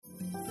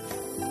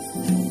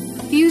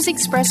Views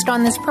expressed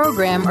on this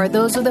program are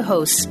those of the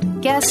hosts,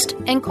 guests,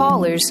 and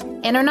callers,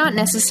 and are not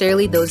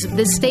necessarily those of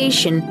this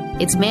station,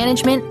 its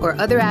management, or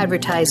other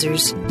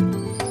advertisers.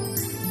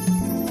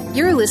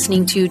 You're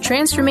listening to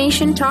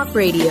Transformation Talk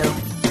Radio.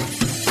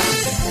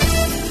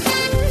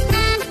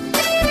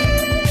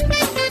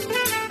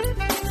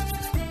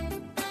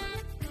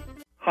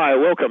 Hi,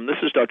 welcome. This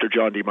is Dr.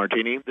 John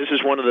DeMartini. This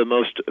is one of the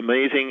most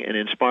amazing and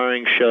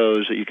inspiring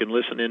shows that you can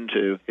listen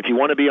into. If you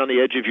want to be on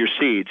the edge of your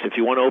seats, if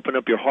you want to open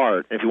up your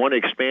heart, if you want to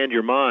expand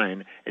your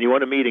mind, and you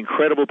want to meet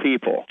incredible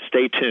people,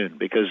 stay tuned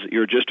because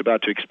you're just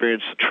about to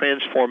experience a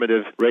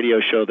transformative radio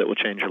show that will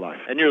change your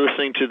life. And you're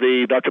listening to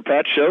the Dr.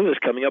 Pat Show that's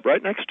coming up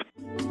right next.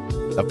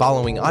 The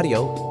following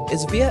audio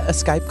is via a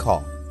Skype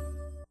call.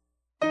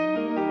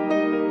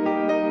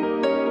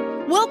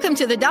 Welcome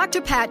to the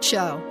Dr. Pat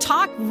Show.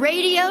 Talk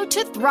radio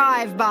to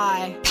thrive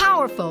by.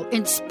 Powerful,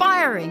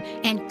 inspiring,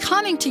 and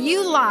coming to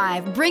you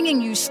live,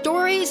 bringing you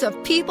stories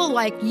of people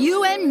like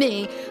you and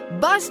me,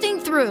 busting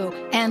through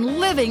and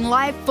living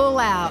life full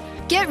out.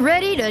 Get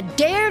ready to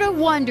dare to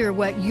wonder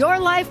what your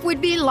life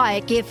would be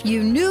like if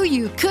you knew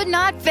you could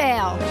not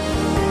fail.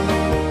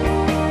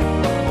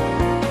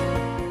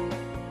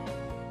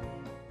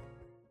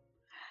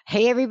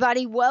 Hey,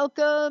 everybody,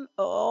 welcome.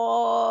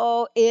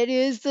 Oh, it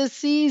is the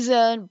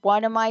season,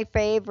 one of my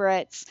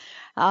favorites.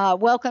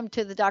 Welcome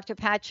to the Dr.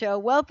 Pat Show.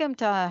 Welcome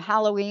to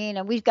Halloween,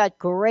 and we've got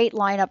great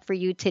lineup for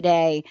you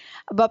today.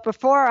 But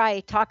before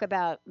I talk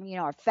about,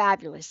 our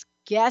fabulous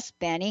guest,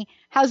 Benny,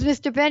 how's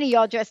Mr. Benny?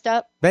 Y'all dressed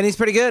up? Benny's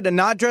pretty good and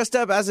not dressed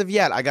up as of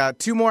yet. I got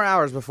 2 more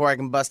hours before I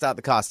can bust out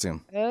the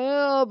costume.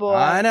 Oh, boy.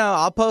 I know.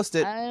 I'll post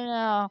it. I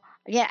know.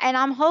 Yeah, and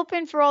I'm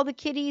hoping for all the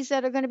kiddies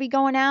that are going to be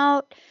going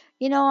out.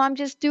 I'm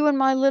just doing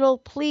my little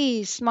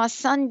please, my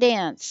sun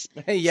dance.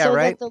 Yeah, so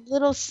right? that the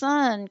little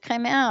sun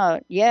come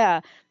out. Yeah.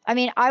 I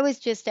mean, I was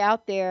just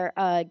out there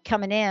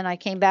coming in. I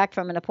came back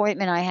from an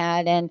appointment I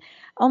had, and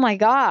oh my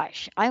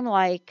gosh, I'm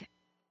like,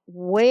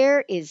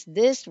 where is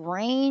this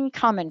rain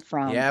coming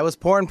from? Yeah, it was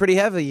pouring pretty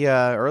heavy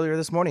earlier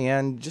this morning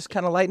and just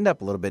kind of lightened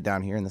up a little bit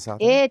down here in the south.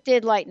 It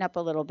did lighten up a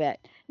little bit.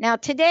 Now,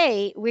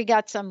 today, we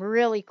got some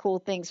really cool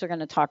things we're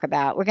going to talk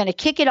about. We're going to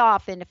kick it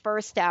off in the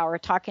first hour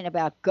talking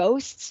about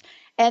ghosts,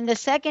 and the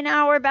second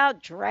hour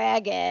about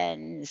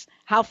dragons.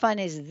 How fun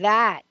is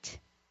that?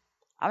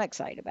 I'm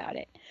excited about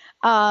it.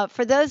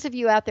 For those of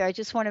you out there, I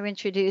just want to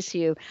introduce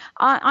you.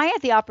 I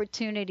had the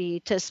opportunity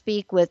to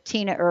speak with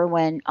Tina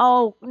Erwin,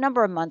 a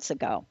number of months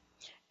ago.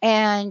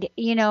 And,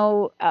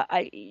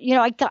 I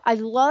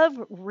love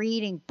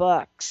reading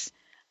books.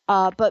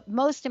 But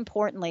most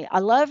importantly, I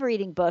love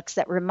reading books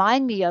that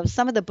remind me of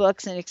some of the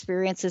books and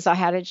experiences I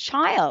had as a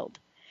child.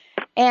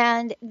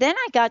 And then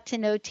I got to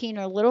know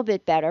Tina a little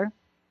bit better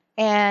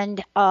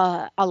and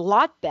a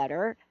lot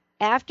better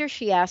after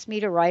she asked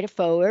me to write a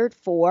foreword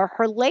for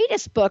her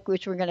latest book,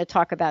 which we're going to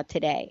talk about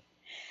today.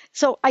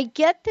 So I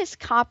get this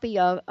copy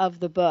of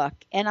the book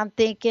and I'm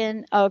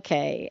thinking,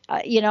 okay,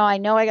 I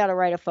know I got to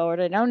write a foreword.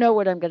 I don't know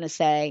what I'm going to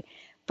say.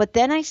 But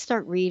then I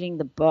start reading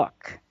the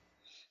book.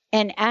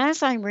 And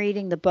as I'm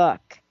reading the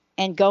book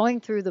and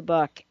going through the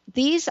book,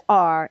 these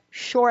are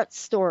short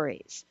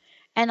stories.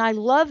 And I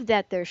love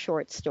that they're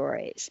short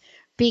stories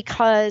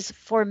because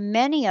for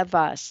many of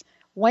us,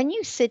 when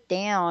you sit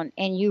down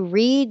and you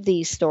read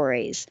these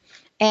stories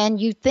and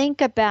you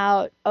think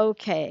about,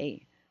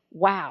 okay,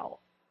 wow,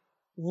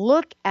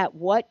 look at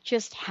what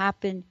just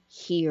happened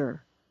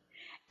here.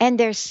 And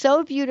they're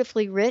so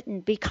beautifully written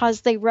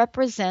because they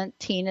represent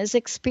Tina's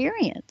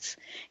experience.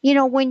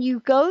 When you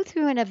go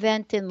through an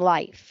event in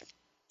life,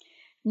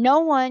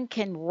 no one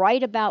can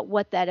write about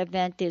what that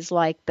event is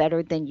like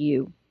better than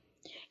you.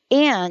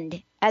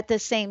 And at the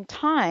same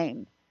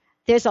time,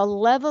 there's a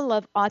level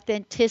of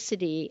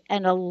authenticity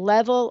and a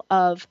level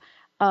of,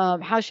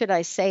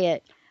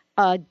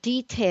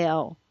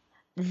 detail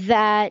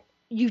that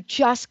you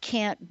just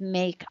can't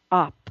make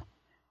up.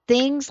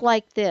 Things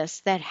like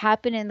this that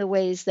happen in the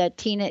ways that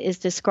Tina is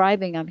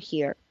describing them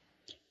here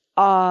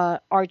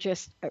are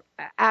just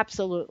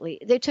absolutely,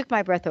 they took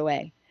my breath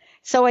away.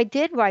 So I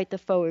did write the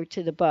foreword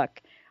to the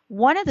book.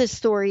 One of the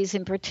stories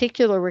in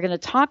particular we're going to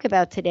talk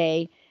about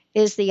today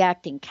is the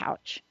acting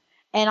couch.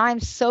 And I'm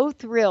so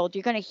thrilled.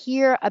 You're going to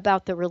hear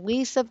about the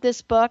release of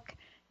this book.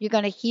 You're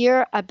going to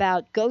hear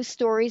about Ghost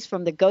Stories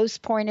from the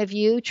Ghost Point of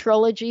View,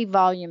 Trilogy,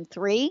 Volume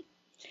 3,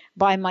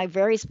 by my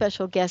very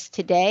special guest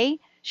today.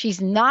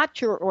 She's not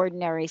your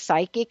ordinary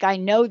psychic. I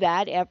know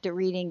that after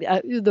reading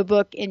the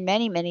book in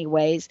many, many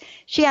ways.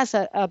 She has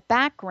a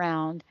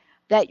background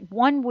that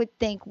one would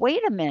think,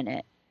 wait a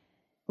minute,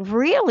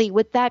 really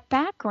with that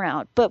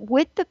background? But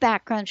with the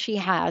background she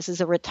has as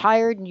a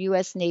retired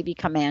U.S. Navy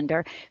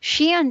commander,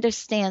 she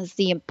understands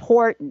the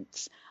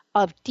importance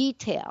of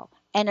detail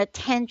and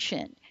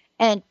attention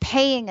and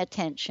paying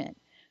attention.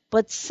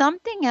 But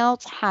something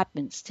else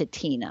happens to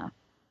Tina.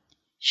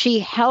 She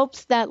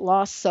helps that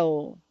lost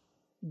soul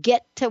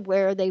get to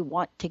where they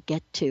want to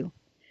get to.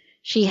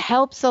 She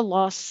helps a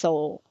lost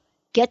soul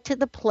get to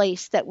the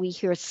place that we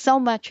hear so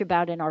much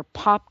about in our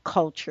pop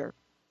culture.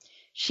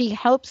 She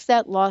helps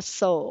that lost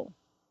soul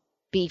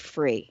be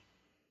free.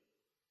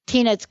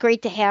 Tina, it's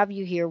great to have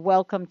you here.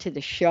 Welcome to the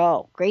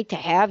show. Great to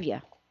have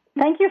you.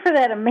 Thank you for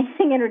that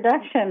amazing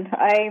introduction.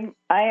 I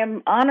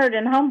am honored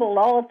and humbled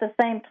all at the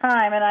same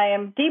time, and I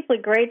am deeply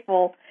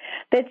grateful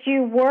that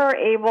you were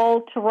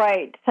able to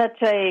write such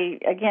a,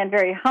 again,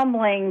 very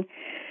humbling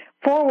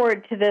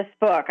forward to this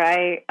book.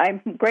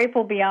 I'm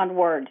grateful beyond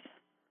words.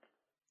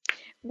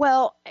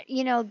 Well,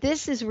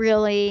 this is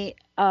really,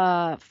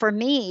 for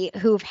me,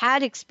 who've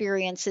had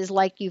experiences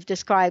like you've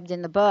described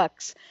in the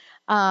books.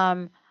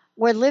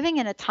 We're living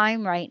in a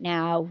time right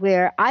now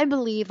where I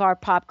believe our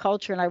pop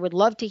culture, and I would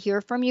love to hear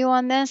from you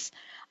on this,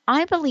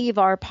 I believe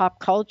our pop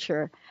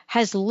culture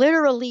has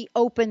literally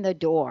opened the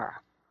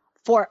door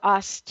for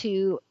us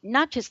to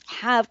not just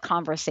have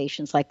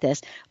conversations like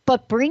this,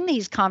 but bring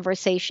these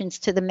conversations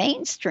to the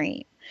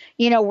mainstream.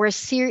 We're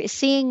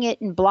seeing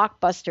it in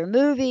blockbuster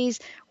movies.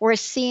 We're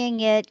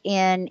seeing it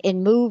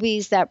in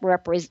movies that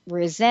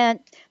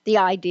represent the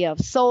idea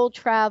of soul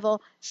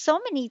travel. So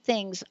many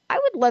things. I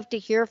would love to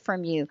hear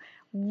from you.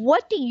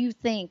 What do you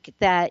think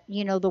that,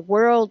 the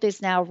world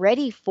is now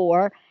ready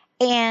for?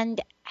 And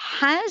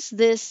has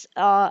this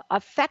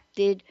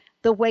affected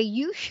the way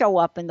you show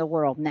up in the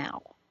world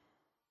now?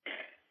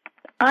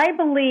 I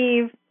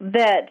believe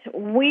that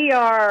we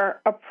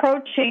are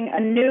approaching a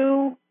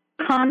new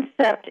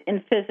concept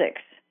in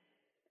physics.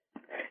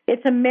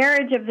 It's a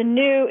marriage of the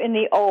new and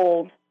the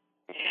old.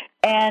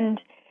 And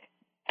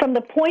from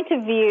the point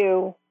of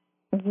view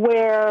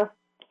where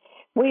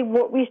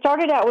we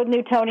started out with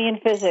Newtonian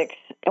physics,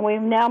 and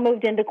we've now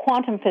moved into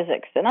quantum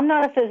physics. And I'm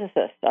not a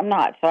physicist. I'm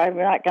not. So I'm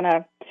not going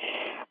to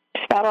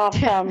spout off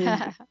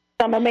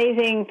some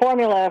amazing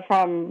formula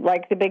from,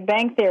 like, the Big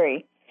Bang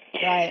Theory.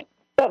 Right.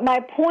 But my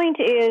point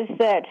is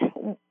that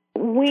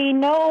we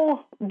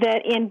know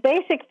that in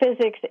basic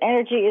physics,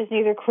 energy is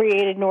neither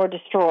created nor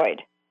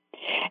destroyed.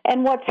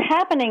 And what's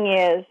happening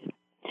is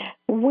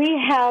we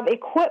have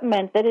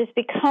equipment that is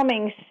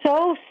becoming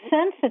so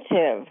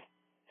sensitive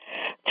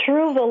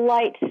through the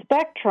light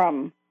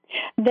spectrum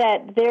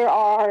that there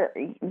are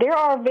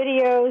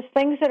videos,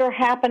 things that are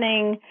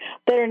happening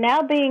that are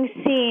now being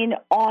seen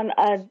on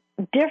a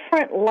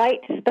different light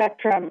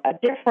spectrum, a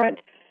different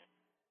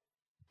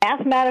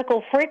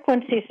mathematical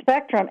frequency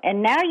spectrum,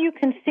 and now you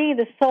can see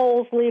the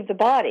souls leave the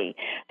body.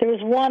 There was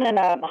one in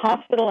a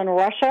hospital in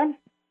Russia.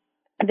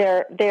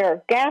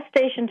 Their gas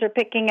stations are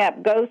picking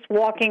up ghosts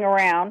walking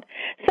around.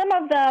 Some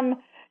of them,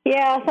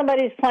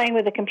 somebody's playing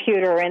with a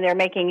computer and they're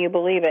making you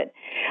believe it.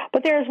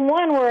 But there's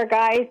one where a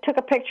guy took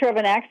a picture of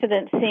an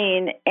accident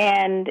scene,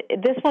 and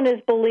this one is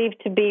believed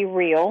to be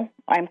real.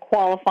 I'm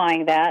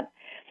qualifying that.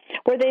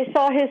 Where they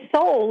saw his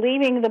soul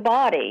leaving the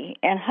body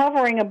and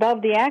hovering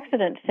above the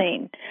accident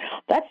scene.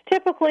 That's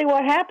typically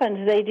what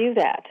happens. They do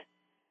that.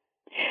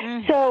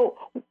 So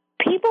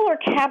people are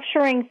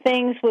capturing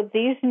things with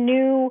these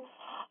new,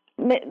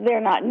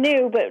 they're not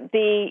new, but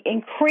the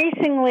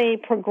increasingly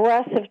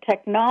progressive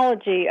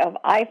technology of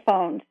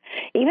iPhones,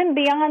 even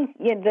beyond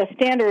the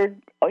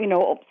standard,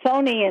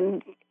 Sony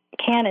and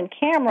Canon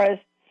cameras.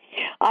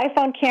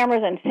 iPhone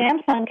cameras and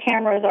Samsung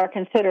cameras are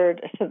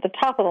considered at the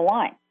top of the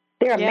line.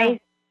 They're amazing.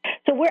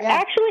 So we're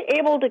actually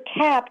able to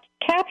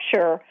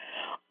capture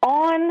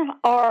on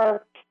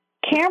our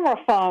camera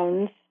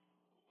phones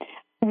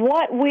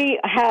what we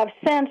have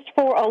sensed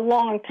for a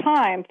long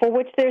time, for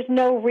which there's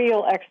no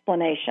real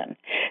explanation.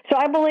 So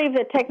I believe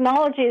that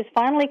technology is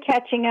finally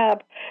catching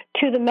up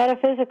to the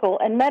metaphysical,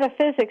 and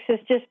metaphysics is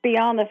just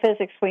beyond the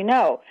physics we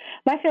know.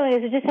 My feeling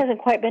is it just hasn't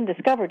quite been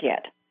discovered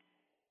yet.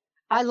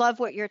 I love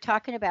what you're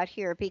talking about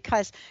here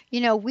because,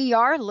 we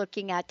are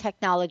looking at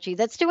technology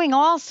that's doing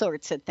all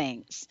sorts of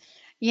things.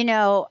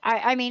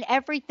 I mean,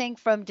 everything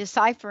from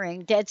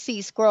deciphering Dead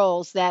Sea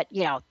Scrolls that,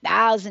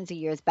 thousands of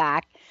years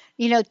back,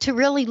 to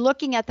really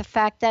looking at the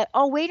fact that,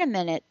 oh, wait a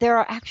minute, there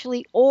are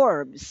actually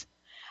orbs.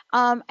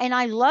 And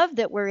I love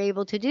that we're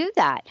able to do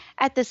that.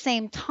 At the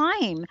same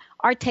time,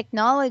 our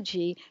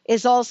technology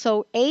is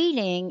also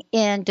aiding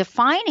in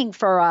defining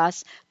for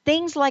us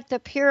things like the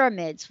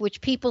pyramids, which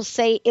people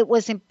say it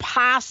was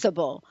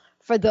impossible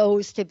for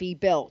those to be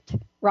built,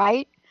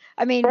 right?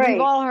 I mean, We've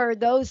all heard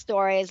those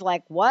stories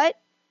like, what?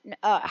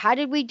 How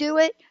did we do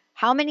it?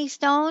 How many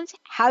stones?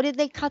 How did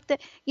they cut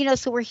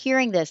so we're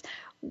hearing this.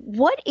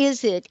 What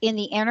is it in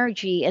the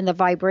energy and the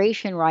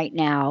vibration right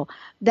now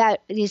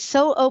that is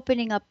so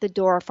opening up the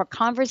door for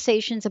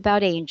conversations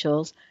about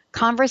angels,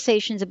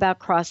 conversations about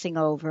crossing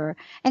over,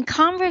 and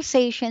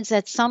conversations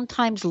that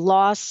sometimes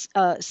lost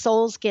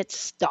souls get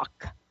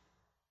stuck?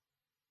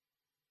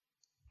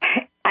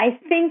 I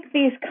think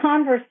these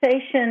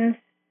conversations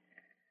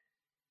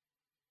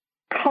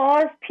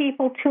cause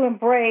people to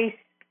embrace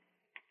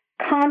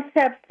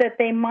concepts that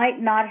they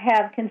might not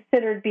have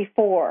considered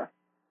before.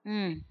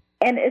 And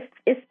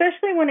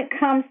especially when it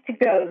comes to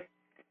ghosts.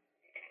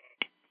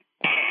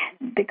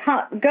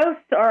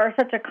 Ghosts are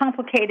such a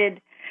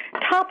complicated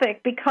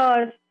topic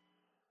because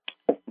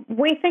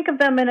we think of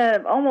them in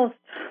a almost,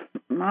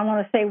 I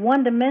want to say,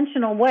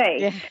 one-dimensional way.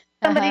 Yeah.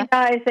 Somebody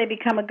dies, they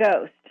become a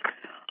ghost.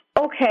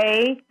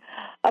 Okay,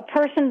 a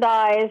person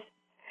dies,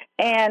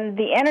 and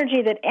the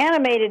energy that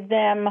animated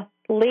them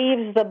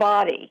leaves the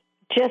body,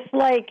 just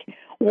like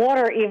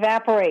water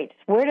evaporates.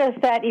 Where does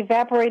that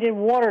evaporated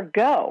water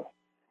go?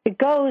 It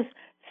goes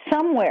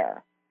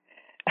somewhere.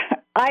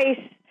 Ice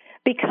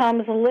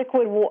becomes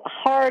liquid,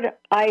 hard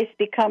ice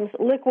becomes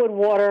liquid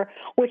water,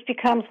 which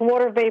becomes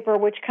water vapor,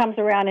 which comes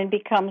around and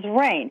becomes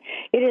rain.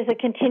 It is a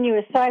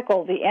continuous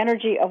cycle. The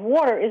energy of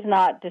water is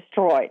not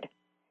destroyed.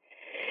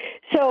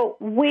 So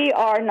we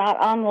are not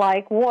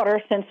unlike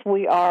water, since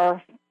we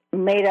are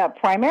made up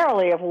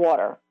primarily of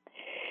water.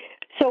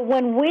 So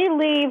when we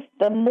leave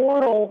the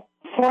mortal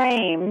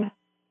frame,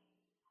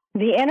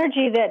 the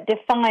energy that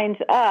defines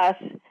us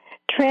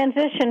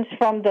transitions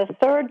from the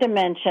third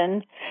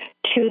dimension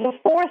to the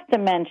fourth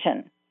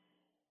dimension.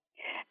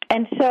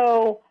 And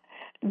so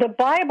the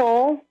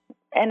Bible,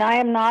 and I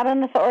am not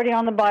an authority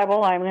on the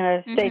Bible, I'm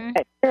going to state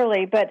that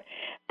clearly, but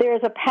there's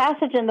a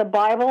passage in the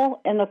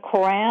Bible, in the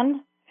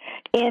Quran,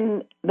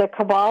 in the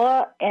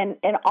Kabbalah, and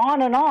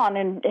on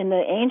in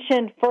the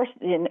ancient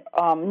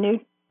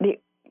the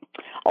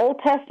Old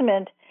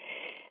Testament,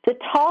 to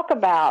talk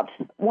about,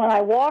 when I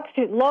walk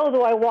through, lo,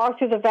 though I walk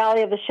through the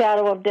valley of the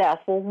shadow of death.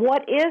 Well,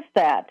 what is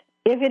that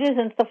if it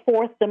isn't the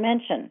fourth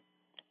dimension?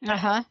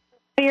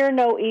 Fear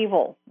no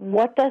evil.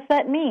 What does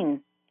that mean?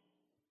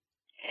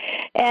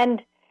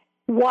 And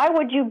why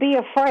would you be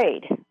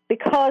afraid?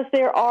 Because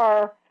there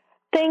are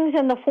things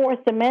in the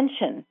fourth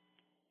dimension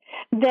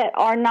that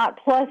are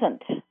not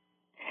pleasant.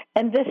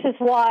 And this is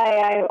why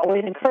I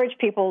always encourage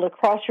people to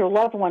cross your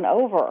loved one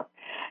over.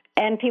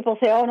 And people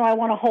say, oh, no, I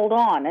want to hold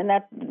on. And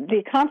that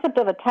the concept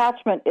of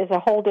attachment is a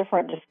whole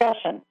different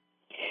discussion.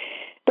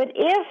 But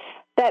if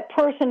that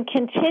person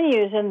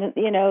continues and,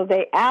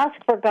 they ask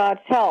for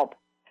God's help,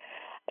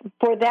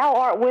 for thou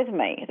art with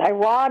me, thy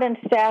rod and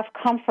staff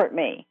comfort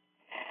me.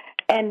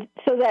 And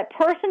so that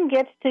person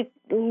gets to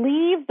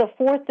leave the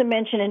fourth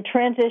dimension and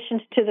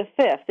transitions to the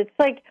fifth. It's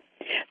like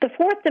the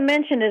fourth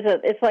dimension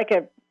it's like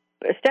a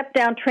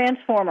step-down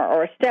transformer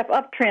or a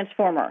step-up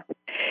transformer.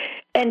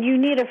 And you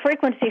need a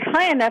frequency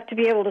high enough to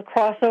be able to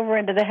cross over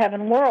into the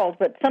heaven world,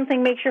 but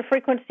something makes your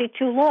frequency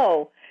too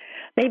low.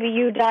 Maybe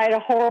you died a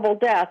horrible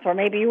death, or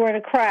maybe you were in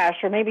a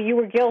crash, or maybe you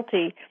were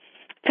guilty.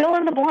 Fill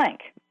in the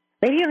blank.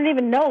 Maybe you don't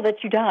even know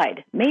that you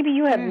died. Maybe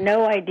you have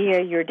no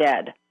idea you're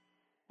dead.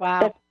 Wow.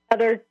 That's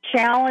another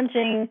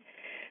challenging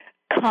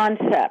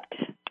concept.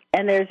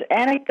 And there's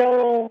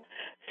anecdotal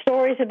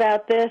stories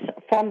about this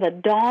from the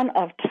dawn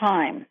of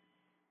time,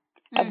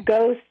 of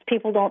ghosts.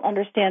 People don't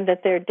understand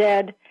that they're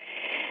dead.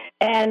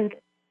 And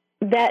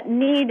that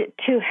need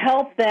to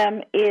help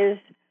them is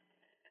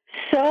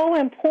so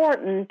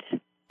important.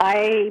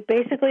 I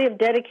basically have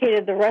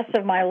dedicated the rest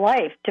of my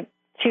life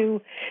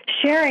to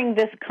sharing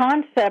this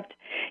concept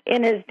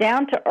in as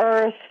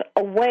down-to-earth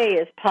a way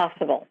as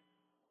possible.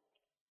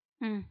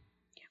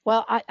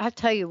 Well, I'll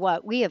tell you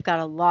what, we have got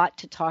a lot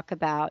to talk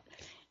about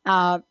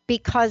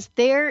because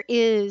there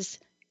is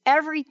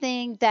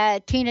everything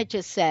that Tina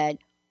just said,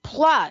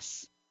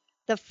 plus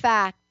the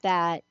fact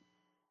that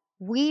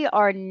we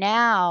are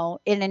now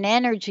in an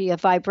energy, a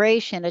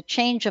vibration, a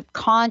change of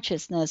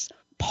consciousness,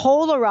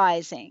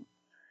 polarizing.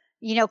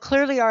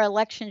 Clearly our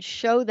elections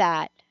show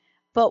that.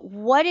 But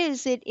what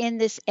is it in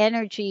this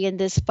energy, in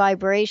this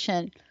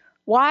vibration?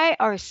 Why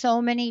are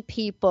so many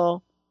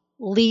people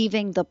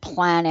leaving the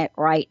planet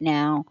right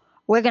now?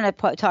 We're going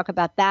to talk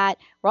about that.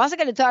 We're also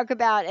going to talk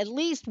about at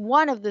least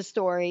one of the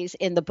stories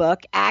in the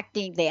book,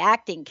 the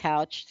acting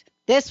couch.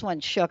 This one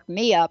shook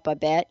me up a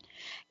bit.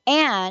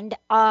 And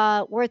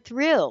we're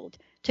thrilled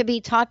to be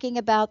talking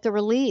about the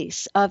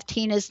release of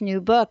Tina's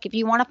new book. If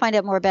you want to find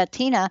out more about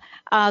Tina,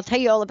 I'll tell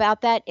you all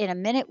about that in a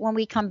minute when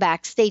we come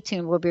back. Stay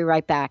tuned. We'll be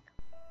right back.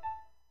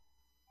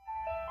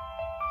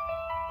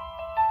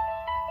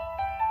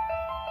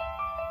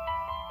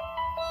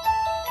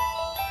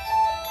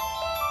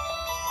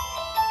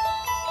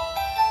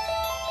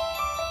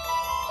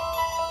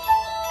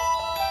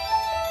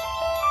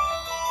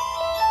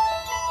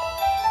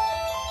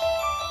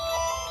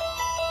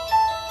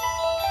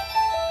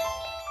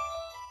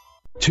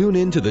 Tune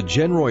in to The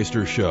Jen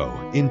Royster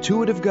Show,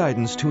 intuitive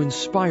guidance to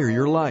inspire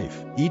your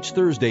life, each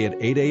Thursday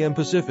at 8 a.m.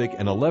 Pacific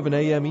and 11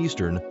 a.m.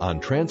 Eastern on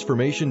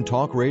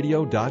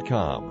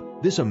TransformationTalkRadio.com.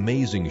 This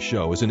amazing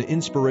show is an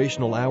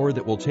inspirational hour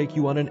that will take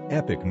you on an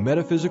epic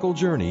metaphysical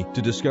journey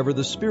to discover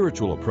the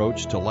spiritual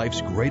approach to life's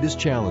greatest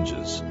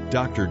challenges.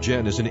 Dr.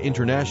 Jen is an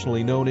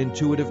internationally known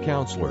intuitive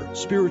counselor,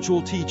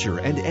 spiritual teacher,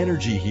 and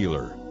energy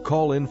healer.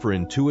 Call in for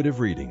intuitive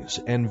readings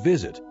and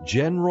visit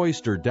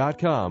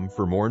JenRoyster.com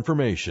for more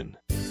information.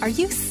 Are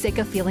you sick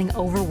of feeling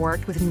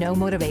overworked with no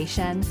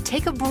motivation?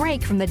 Take a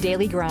break from the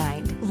daily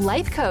grind.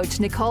 Life coach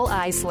Nicole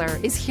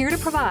Eisler is here to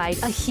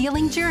provide a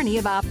healing journey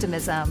of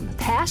optimism.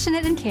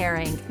 Passionate and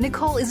caring,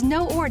 Nicole is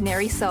no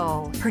ordinary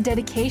soul. Her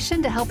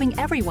dedication to helping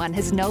everyone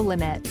has no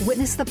limit.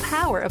 Witness the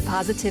power of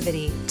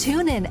positivity.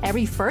 Tune in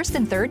every first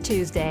and third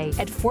Tuesday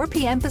at 4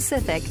 p.m.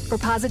 Pacific for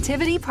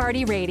Positivity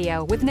Party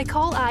Radio with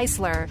Nicole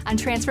Eisler on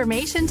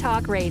Transformation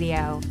Talk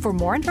Radio. For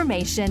more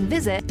information,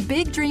 visit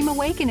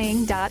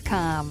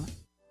BigDreamAwakening.com.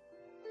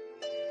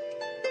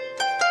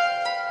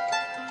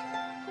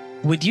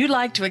 Would you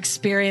like to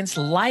experience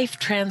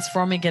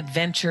life-transforming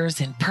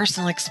adventures in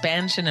personal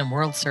expansion and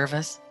world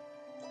service?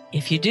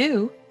 If you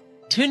do,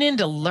 tune in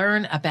to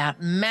learn about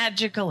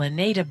magical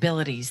innate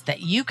abilities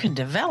that you can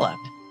develop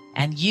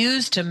and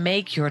use to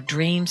make your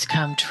dreams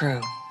come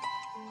true.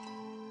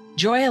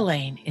 Joy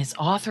Elaine is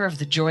author of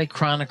the Joy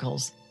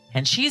Chronicles,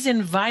 and she's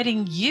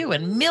inviting you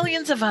and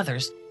millions of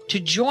others to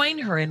join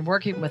her in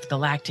working with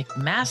galactic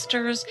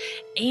masters,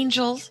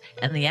 angels,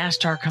 and the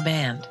Ashtar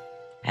Command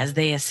as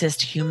they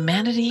assist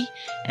humanity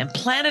and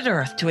planet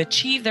Earth to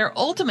achieve their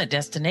ultimate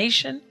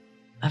destination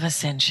of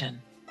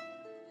ascension.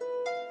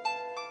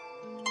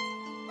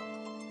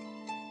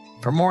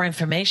 For more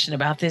information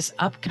about this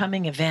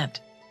upcoming event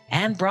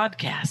and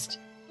broadcast,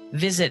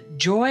 visit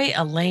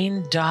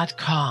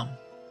joyelaine.com.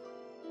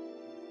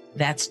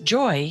 That's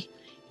joy,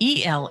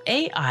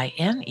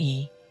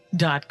 ELAINE.com.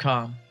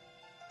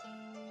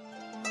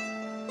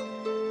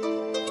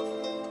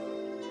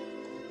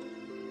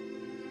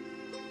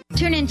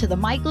 Tune in to The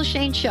Michael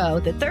Shane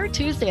Show, the third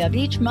Tuesday of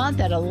each month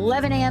at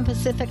 11 a.m.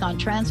 Pacific on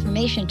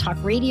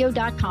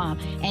TransformationTalkRadio.com,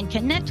 and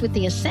connect with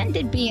the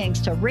ascended beings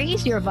to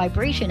raise your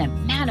vibration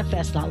and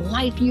manifest the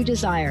life you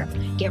desire.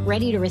 Get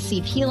ready to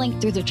receive healing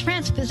through the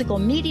transphysical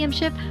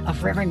mediumship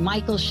of Reverend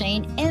Michael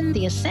Shane and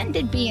the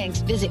ascended beings.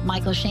 Visit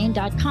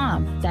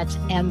MichaelShane.com. That's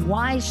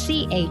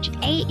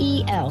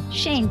MyChael,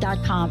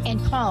 Shane.com,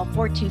 and call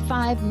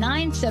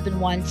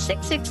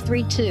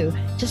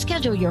 425-971-6632 to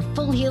schedule your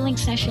full healing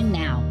session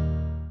now.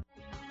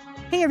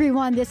 Hey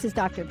everyone, this is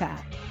Dr.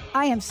 Pat.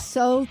 I am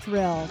so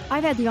thrilled.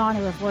 I've had the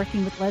honor of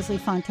working with Leslie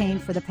Fontaine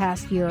for the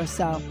past year or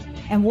so,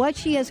 and what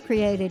she has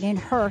created in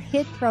her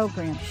hit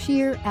program,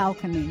 Sheer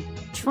Alchemy,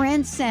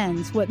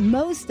 transcends what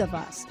most of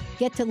us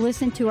get to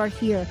listen to or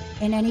hear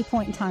in any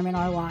point in time in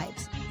our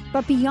lives.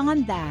 But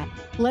beyond that,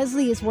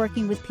 Leslie is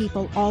working with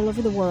people all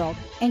over the world,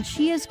 and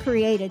she has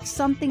created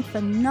something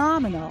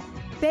phenomenal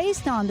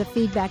based on the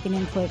feedback and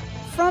input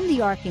from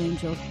the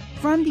archangels,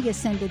 from the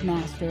ascended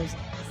masters,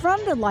 from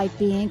the light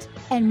beings,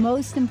 and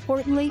most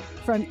importantly,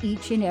 from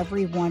each and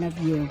every one of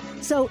you.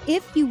 So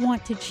if you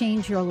want to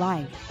change your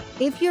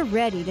life, if you're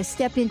ready to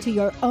step into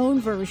your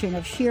own version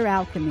of sheer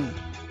alchemy,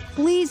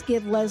 please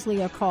give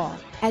Leslie a call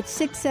at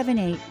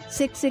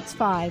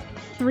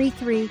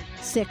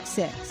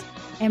 678-665-3366.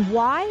 And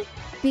why?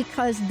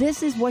 Because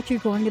this is what you're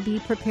going to be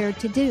prepared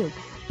to do.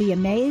 Be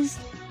amazed,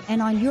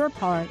 and on your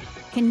part,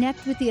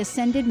 connect with the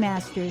ascended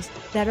masters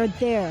that are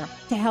there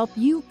to help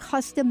you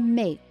custom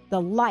make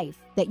the life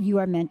that you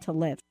are meant to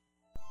live.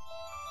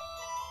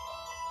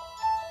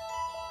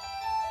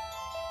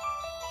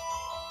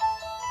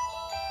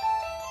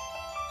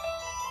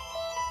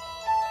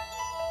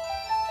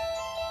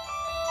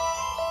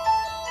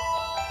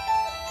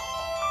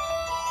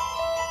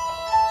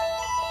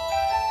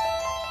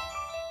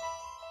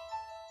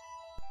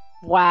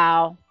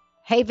 Wow.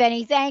 Hey,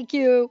 Benny, thank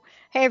you.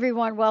 Hey,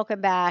 everyone, welcome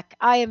back.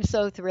 I am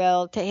so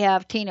thrilled to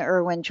have Tina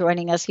Erwin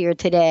joining us here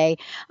today.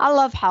 I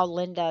love how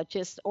Linda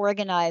just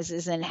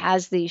organizes and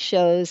has these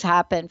shows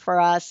happen for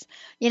us.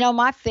 You know,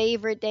 my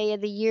favorite day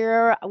of the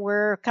year,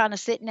 we're kind of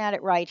sitting at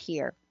it right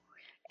here.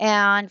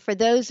 And for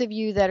those of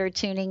you that are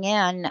tuning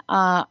in,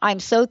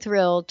 I'm so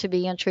thrilled to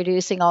be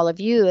introducing all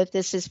of you, if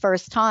this is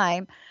first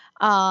time,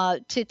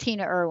 to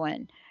Tina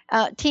Erwin.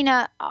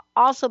 Tina,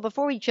 also,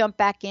 before we jump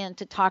back in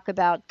to talk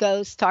about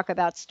ghosts, talk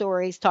about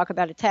stories, talk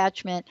about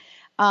attachment,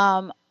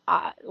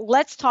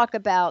 let's talk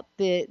about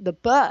the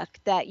book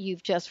that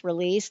you've just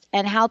released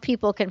and how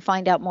people can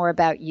find out more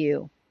about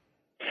you.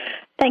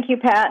 Thank you,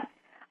 Pat.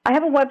 I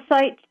have a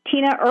website,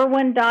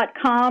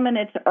 tinaerwin.com, and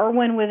it's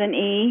Erwin with an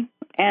E.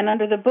 And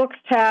under the books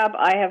tab,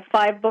 I have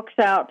 5 books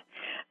out.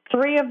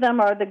 3 of them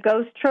are the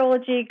Ghost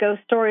Trilogy,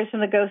 Ghost Stories from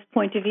the Ghost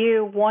Point of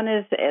View. One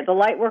is The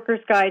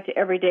Lightworker's Guide to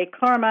Everyday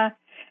Karma,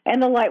 and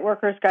The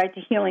Lightworker's Guide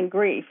to Healing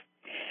Grief.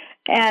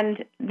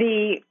 And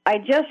I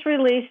just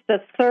released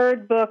the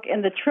 3rd book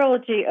in the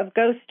trilogy of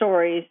ghost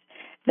stories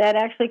that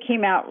actually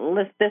came out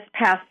this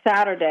past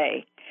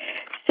Saturday.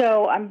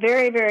 So I'm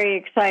very, very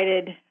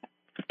excited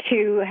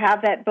to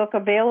have that book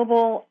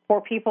available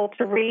for people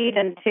to read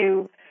and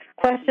to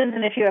questions.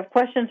 And if you have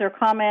questions or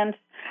comments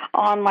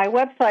on my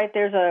website,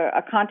 there's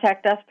a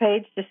contact us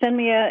page to send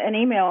me an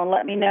email and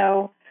let me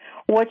know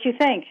what you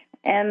think.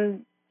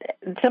 And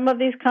some of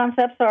these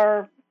concepts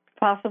are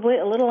possibly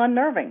a little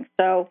unnerving,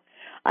 so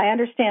I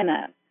understand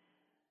that.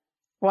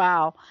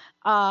 Wow.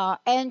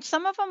 And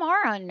some of them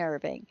are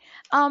unnerving.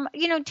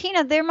 You know,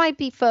 Tina, there might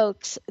be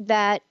folks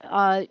that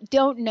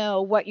don't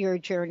know what your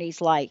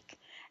journey's like,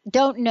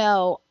 don't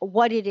know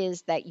what it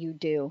is that you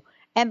do.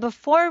 And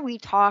before we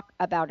talk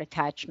about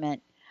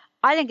attachment,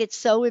 I think it's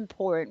so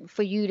important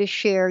for you to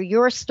share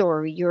your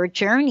story, your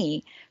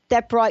journey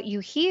that brought you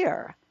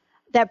here,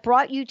 that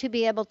brought you to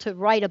be able to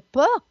write a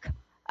book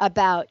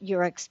about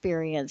your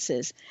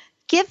experiences.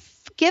 Give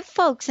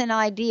folks an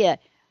idea.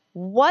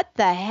 What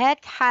the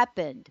heck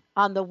happened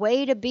on the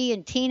way to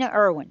being Tina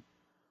Erwin?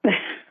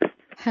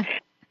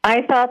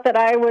 I thought that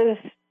I went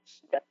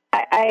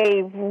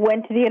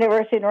to the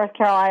University of North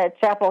Carolina at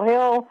Chapel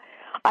Hill.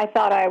 I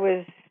thought I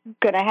was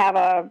going to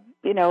have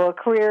a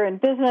career in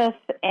business,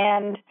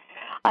 and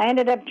I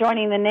ended up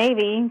joining the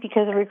Navy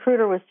because the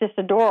recruiter was just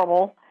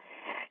adorable.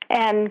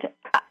 And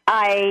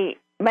I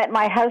met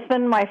my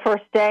husband my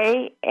first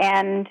day,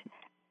 and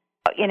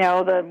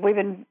we've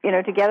been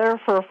together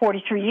for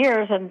 43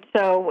 years, and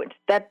so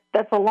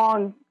that's a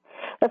long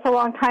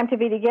time to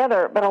be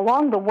together. But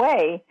along the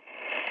way,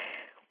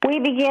 we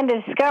began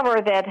to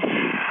discover that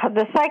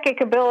the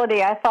psychic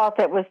ability I thought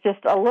that was just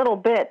a little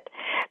bit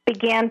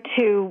began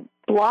to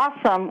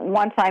blossom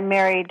once I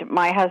married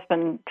my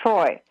husband,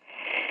 Troy,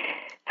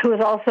 who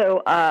was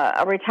also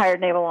a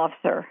retired naval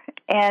officer.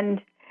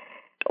 And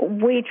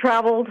we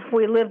traveled.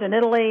 We lived in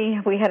Italy.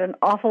 We had an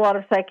awful lot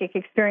of psychic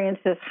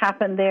experiences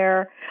happen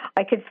there.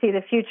 I could see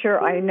the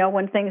future. I know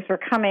when things were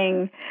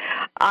coming.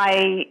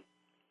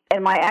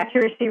 And my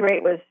accuracy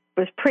rate was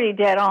pretty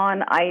dead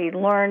on. I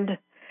learned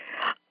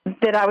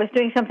that I was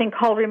doing something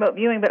called remote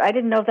viewing, but I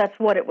didn't know that's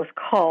what it was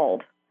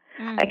called.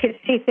 I could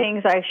see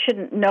things I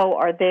shouldn't know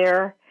are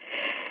there.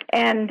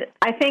 And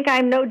I think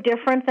I'm no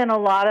different than a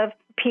lot of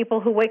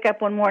people who wake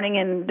up one morning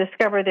and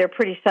discover they're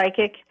pretty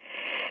psychic,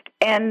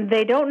 and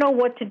they don't know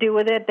what to do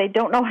with it. They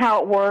don't know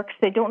how it works.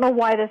 They don't know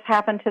why this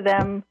happened to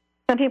them.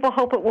 Some people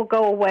hope it will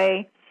go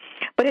away,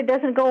 but it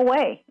doesn't go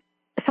away.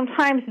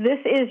 Sometimes this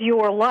is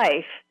your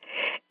life,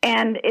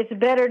 and it's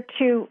better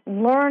to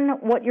learn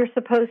what you're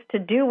supposed to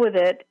do with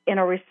it in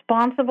a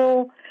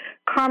responsible,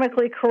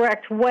 karmically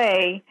correct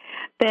way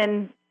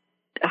than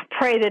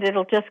pray that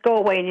it'll just go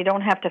away and you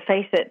don't have to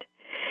face it.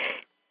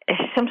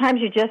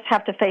 Sometimes you just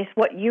have to face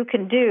what you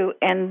can do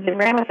and the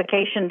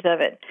ramifications of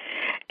it.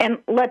 And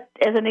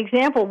as an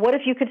example, what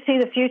if you could see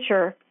the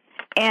future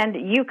and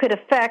you could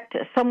affect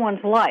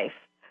someone's life?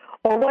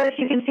 Or what if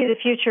you can see the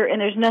future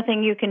and there's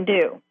nothing you can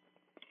do?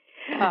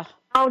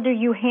 How do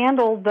you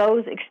handle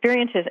those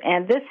experiences?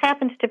 And this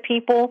happens to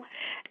people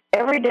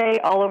every day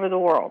all over the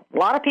world. A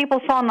lot of people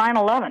saw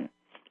 9/11.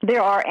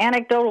 There are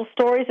anecdotal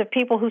stories of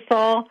people who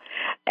saw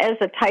as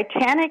the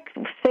Titanic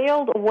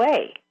sailed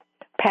away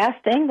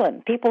past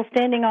England, people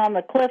standing on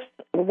the cliffs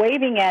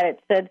waving at it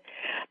said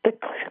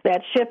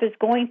that ship is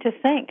going to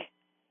sink.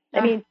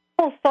 I mean,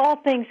 people saw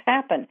things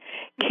happen.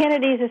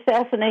 Kennedy's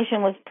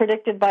assassination was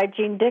predicted by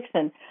Gene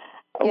Dixon.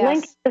 Yes.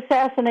 Lincoln's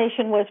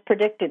assassination was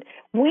predicted.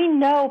 We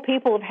know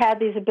people have had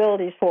these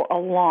abilities for a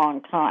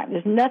long time.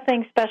 There's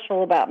nothing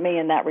special about me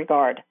in that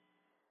regard.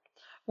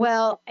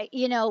 Well,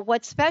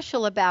 what's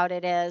special about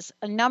it is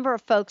a number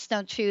of folks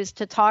don't choose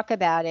to talk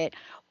about it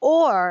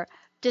or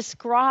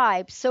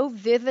describe so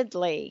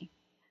vividly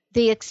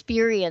the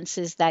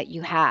experiences that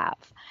you have.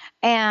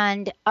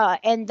 And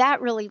that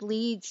really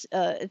leads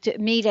to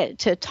me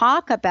to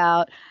talk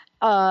about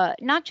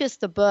not just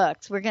the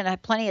books. We're going to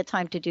have plenty of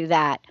time to do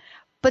that.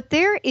 But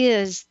there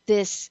is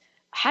this,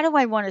 how do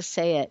I want to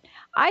say it?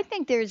 I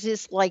think there's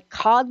this like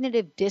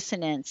cognitive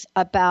dissonance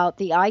about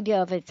the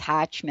idea of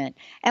attachment.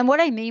 And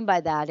what I mean by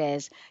that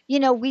is,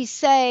 we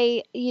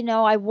say,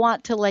 I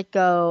want to let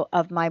go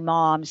of my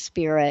mom's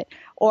spirit,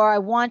 or I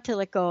want to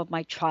let go of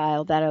my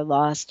child that I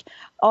lost,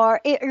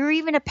 or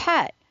even a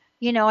pet.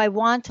 I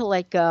want to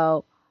let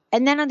go.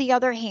 And then on the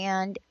other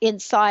hand,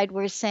 inside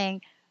we're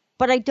saying,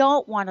 but I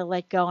don't want to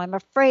let go. I'm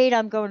afraid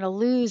I'm going to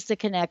lose the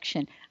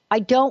connection. I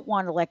don't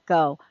want to let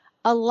go.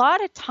 A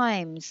lot of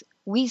times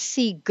we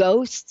see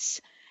ghosts,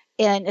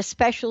 and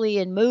especially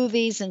in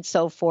movies and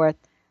so forth,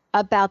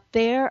 about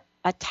their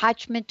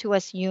attachment to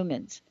us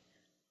humans.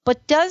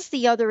 But does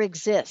the other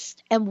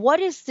exist? And what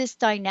is this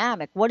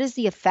dynamic? What is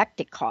the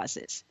effect it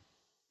causes?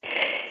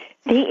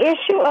 The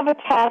issue of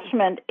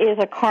attachment is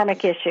a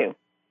karmic issue.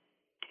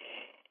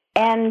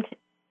 And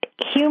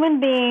human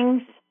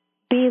beings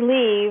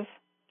believe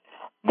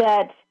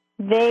that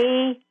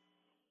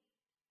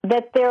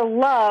their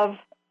love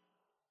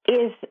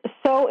is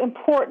so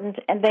important,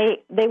 and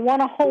they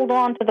want to hold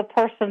on to the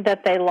person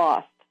that they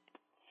lost.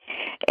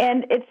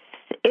 And it's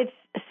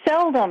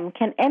seldom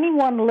can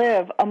anyone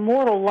live a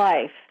mortal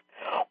life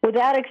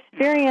without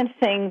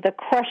experiencing the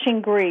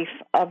crushing grief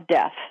of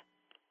death,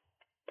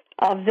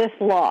 of this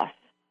loss.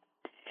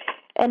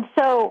 And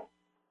so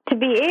to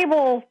be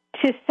able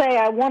to say,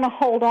 I want to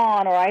hold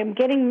on, or I'm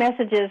getting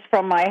messages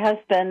from my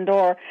husband,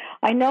 or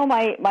I know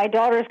my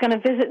daughter is going to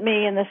visit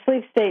me in the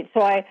sleep state,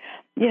 so I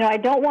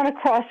don't want to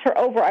cross her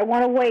over. I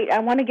want to wait. I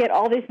want to get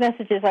all these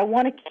messages. I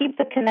want to keep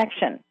the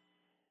connection.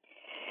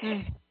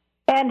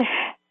 And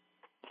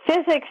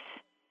physics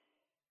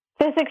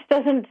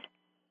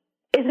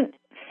isn't.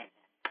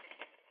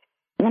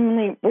 Let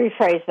me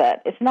rephrase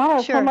that. It's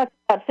not so much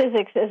about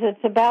physics as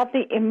it's about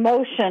the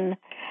emotion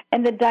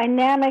and the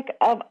dynamic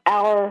of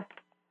our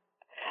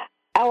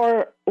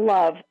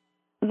love.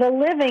 The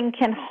living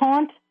can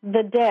haunt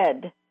the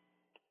dead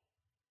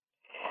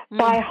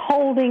by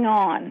holding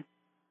on.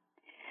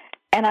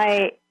 And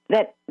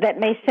that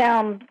may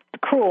sound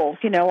cruel.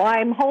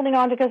 I'm holding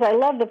on because I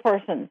love the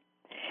person.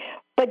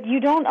 But you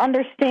don't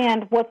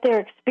understand what they're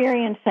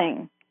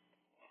experiencing.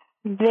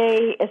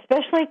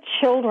 Especially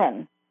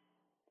children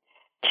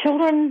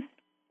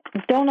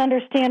don't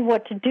understand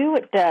what to do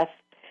at death.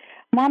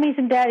 Mommies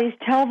and daddies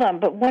tell them,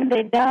 but when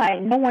they die,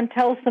 no one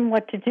tells them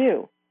what to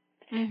do.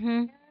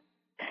 Mm-hmm.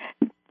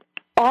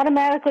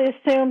 automatically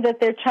assume that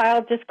their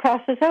child just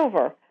crosses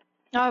over.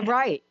 Oh,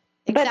 right.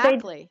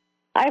 Exactly.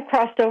 I've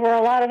crossed over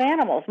a lot of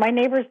animals. My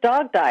neighbor's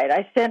dog died.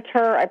 I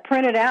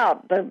printed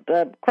out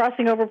the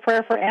crossing over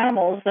prayer for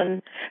animals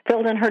and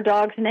filled in her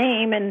dog's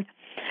name and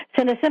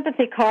sent a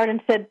sympathy card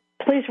and said,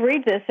 please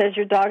read this as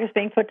your dog is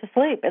being put to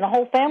sleep. And the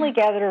whole family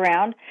gathered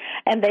around,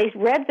 and they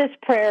read this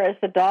prayer as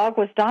the dog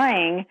was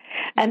dying,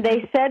 and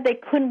they said they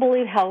couldn't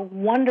believe how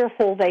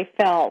wonderful they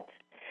felt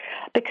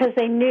because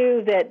they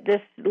knew that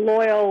this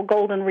loyal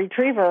golden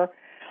retriever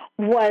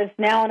was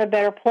now in a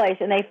better place,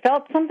 and they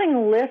felt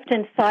something lift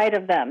inside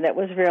of them that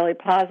was really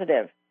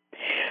positive.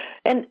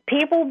 And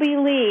people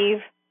believe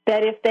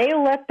that if they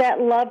let that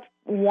loved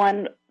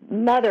one,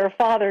 mother,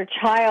 father,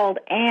 child,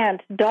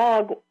 aunt,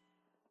 dog,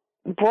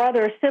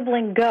 brother,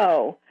 sibling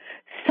go,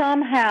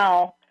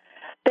 somehow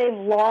they've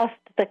lost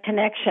the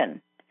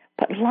connection.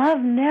 But love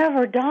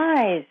never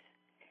dies.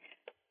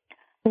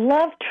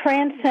 Love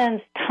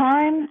transcends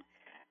time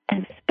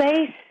and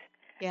space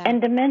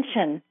and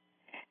dimension.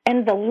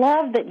 And the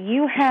love that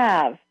you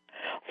have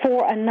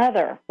for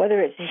another, whether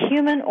it's a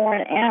human or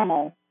an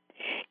animal,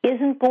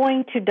 isn't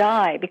going to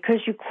die because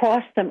you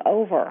crossed them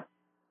over.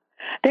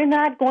 They're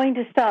not going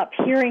to stop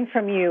hearing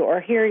from you or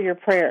hear your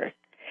prayers.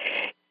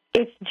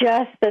 It's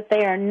just that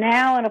they are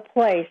now in a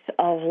place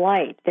of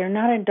light. They're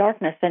not in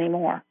darkness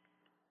anymore.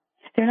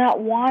 They're not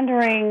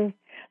wandering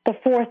the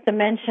fourth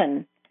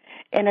dimension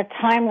in a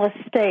timeless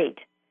state.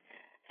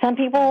 Some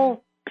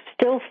people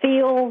still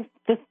feel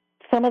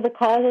some of the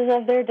causes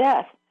of their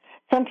death.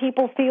 Some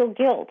people feel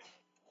guilt.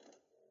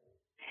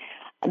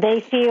 They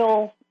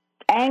feel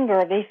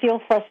anger. They feel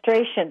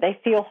frustration. They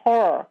feel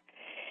horror.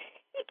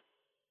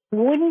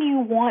 Wouldn't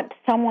you want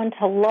someone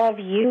to love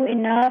you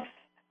enough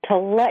to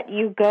let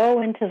you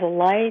go into the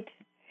light?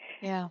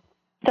 Yeah.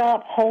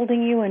 Stop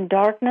holding you in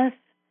darkness?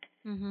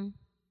 Mm-hmm.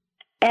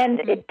 And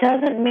it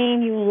doesn't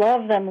mean you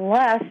love them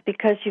less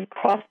because you've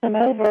crossed them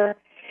over.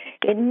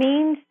 It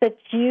means that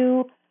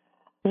you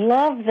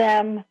love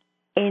them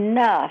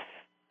enough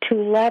to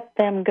let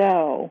them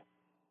go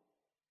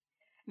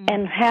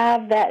and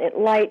have that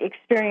light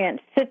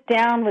experience. Sit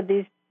down with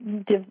these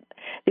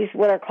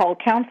what are called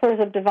counselors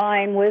of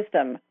divine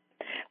wisdom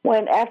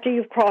when after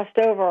you've crossed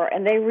over,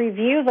 and they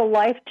review the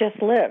life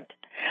just lived.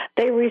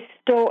 They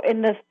restore,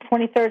 in the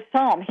 23rd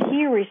Psalm,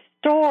 He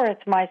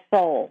restoreth my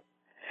soul.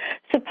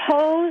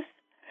 Suppose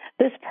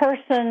this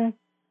person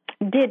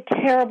did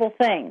terrible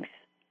things.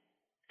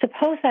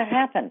 Suppose that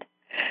happened.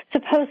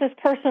 Suppose this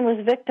person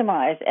was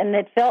victimized and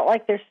it felt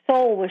like their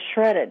soul was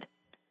shredded.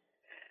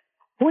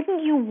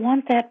 Wouldn't you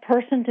want that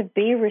person to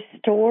be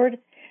restored?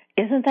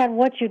 Isn't that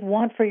what you'd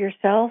want for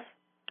yourself?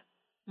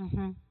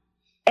 Mm-hmm.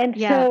 And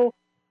so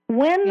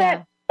when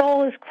that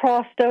soul is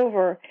crossed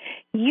over,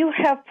 you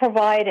have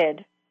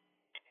provided,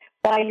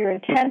 by your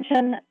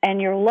intention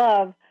and your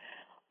love,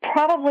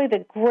 probably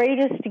the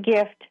greatest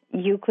gift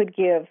you could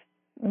give,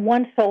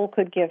 one soul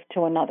could give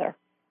to another.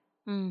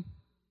 Mm.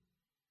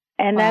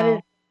 And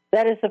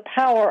that is the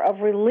power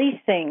of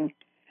releasing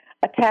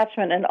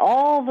attachment. And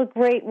all the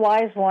great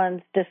wise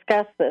ones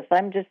discuss this.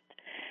 I'm just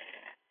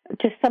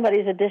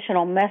somebody's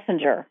additional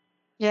messenger.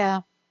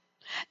 Yeah.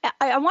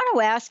 I want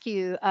to ask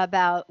you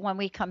about, when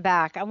we come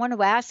back, I want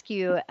to ask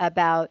you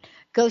about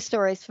Ghost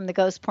Stories from the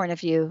Ghost Point of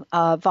View,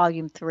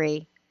 Volume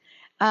 3.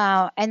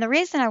 And the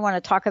reason I want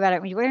to talk about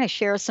it, we're going to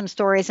share some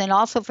stories. And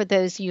also for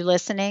those of you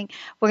listening,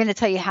 we're going to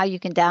tell you how you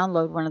can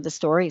download one of the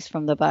stories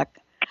from the book.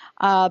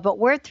 But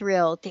we're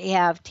thrilled to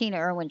have Tina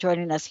Erwin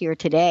joining us here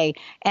today.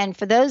 And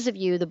for those of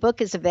you, the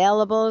book is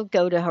available.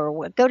 Go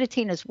to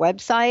Tina's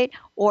website,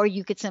 or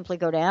you could simply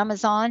go to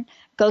Amazon,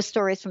 Ghost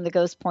Stories from the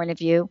Ghost Point of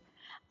View.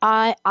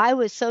 I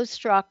was so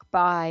struck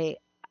by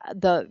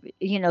the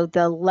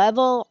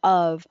level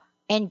of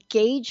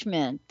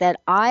engagement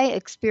that I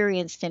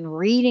experienced in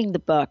reading the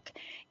book,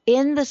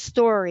 in the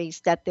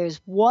stories, that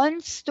there's one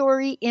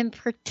story in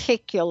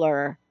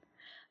particular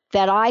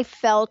that I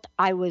felt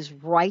I was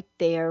right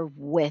there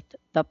with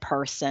the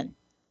person,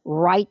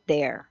 right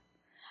there.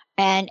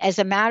 And as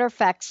a matter of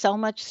fact, so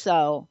much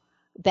so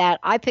that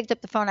I picked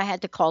up the phone, I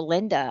had to call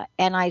Linda,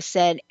 and I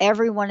said,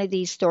 every one of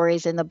these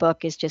stories in the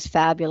book is just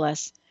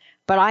fabulous.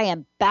 But I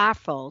am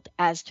baffled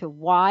as to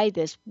why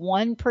this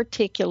one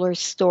particular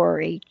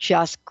story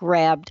just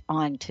grabbed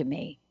onto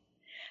me.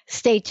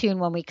 Stay tuned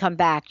when we come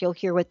back. You'll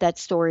hear what that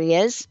story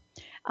is.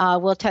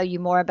 We'll tell you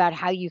more about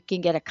how you can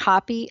get a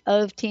copy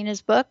of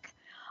Tina's book.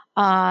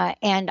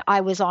 And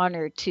I was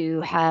honored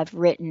to have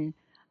written,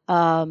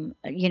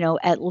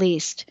 at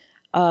least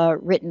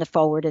written the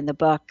foreword in the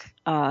book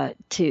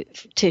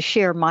to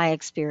share my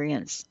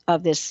experience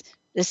of this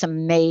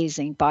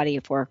amazing body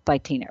of work by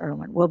Tina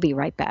Erwin. We'll be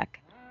right back.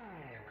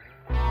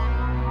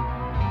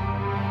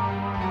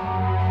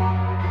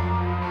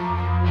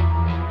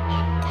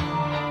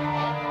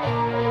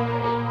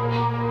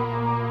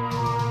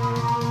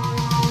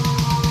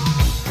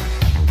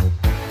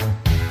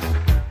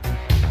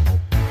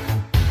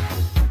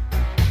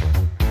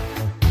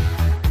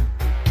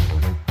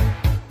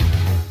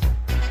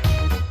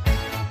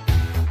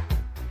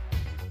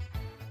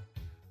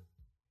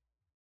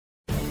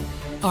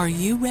 Are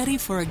you ready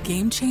for a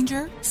game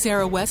changer?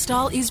 Sarah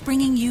Westall is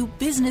bringing you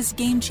Business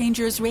Game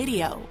Changers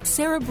Radio.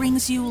 Sarah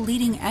brings you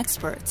leading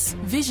experts,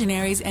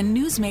 visionaries, and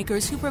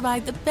newsmakers who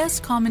provide the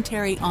best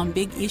commentary on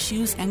big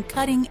issues and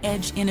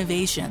cutting-edge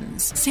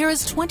innovations.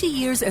 Sarah's 20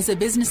 years as a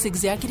business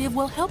executive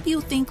will help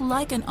you think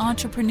like an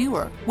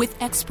entrepreneur with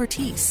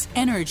expertise,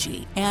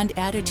 energy, and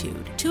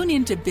attitude. Tune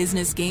in to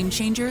Business Game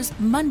Changers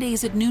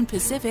Mondays at noon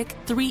Pacific,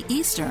 3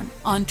 Eastern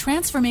on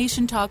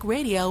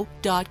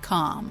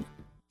TransformationTalkRadio.com.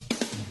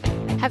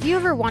 Have you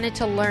ever wanted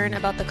to learn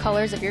about the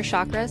colors of your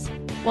chakras?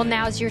 Well,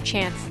 now's your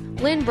chance.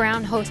 Lynn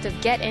Brown, host of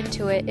Get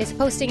Into It, is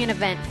hosting an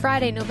event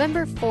Friday,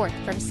 November 4th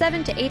from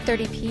 7 to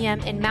 8:30 p.m.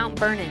 in Mount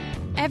Vernon.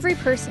 Every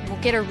person will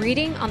get a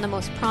reading on the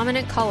most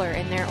prominent color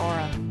in their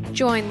aura.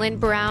 Join Lynn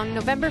Brown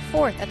November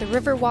 4th at the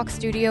Riverwalk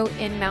Studio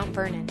in Mount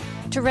Vernon.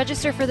 To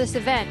register for this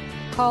event,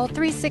 call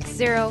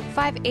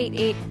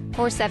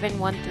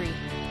 360-588-4713.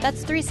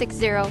 That's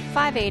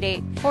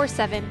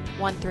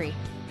 360-588-4713.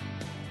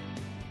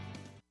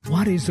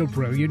 What is a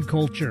brilliant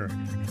culture?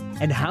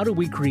 And how do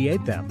we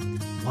create them?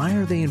 Why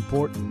are they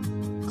important?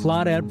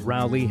 Claudette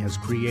Rowley has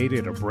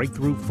created a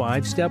breakthrough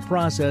 5-step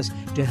process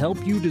to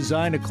help you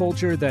design a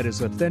culture that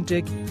is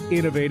authentic,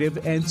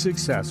 innovative, and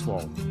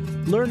successful.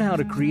 Learn how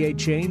to create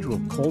change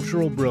with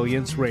Cultural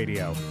Brilliance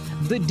Radio,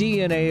 the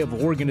DNA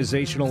of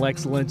organizational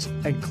excellence,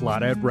 and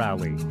Claudette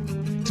Rowley.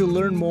 To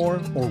learn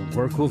more or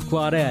work with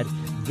Claudette,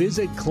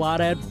 visit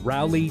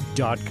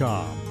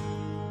ClaudetteRowley.com.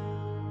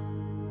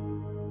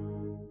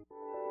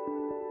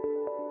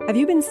 Have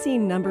you been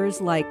seeing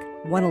numbers like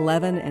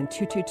 111 and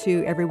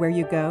 222 everywhere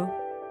you go?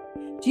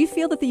 Do you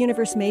feel that the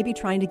universe may be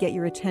trying to get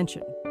your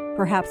attention,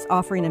 perhaps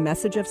offering a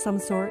message of some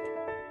sort?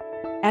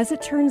 As it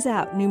turns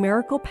out,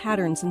 numerical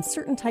patterns and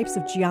certain types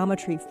of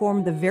geometry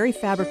form the very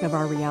fabric of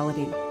our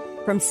reality,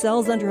 from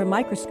cells under a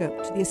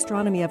microscope to the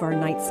astronomy of our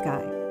night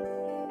sky.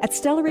 At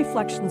Stellar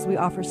Reflections, we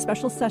offer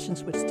special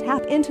sessions which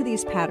tap into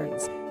these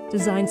patterns,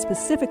 designed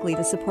specifically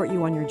to support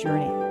you on your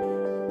journey.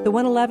 The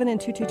 111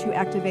 and 222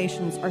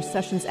 activations are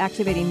sessions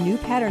activating new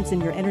patterns in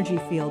your energy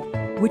field,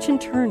 which in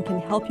turn can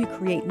help you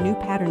create new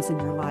patterns in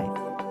your life.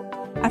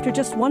 After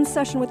just one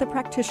session with a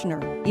practitioner,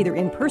 either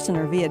in person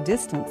or via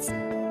distance,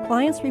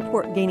 clients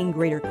report gaining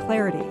greater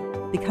clarity,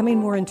 becoming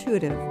more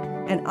intuitive,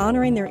 and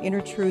honoring their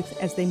inner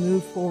truth as they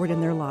move forward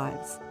in their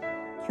lives.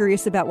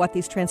 Curious about what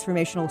these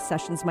transformational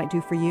sessions might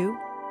do for you?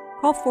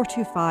 Call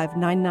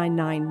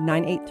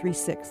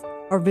 425-999-9836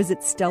 or visit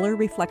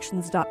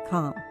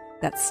StellarReflections.com.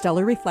 That's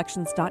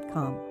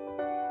StellarReflections.com.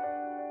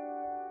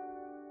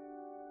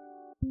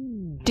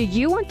 Do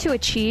you want to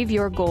achieve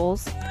your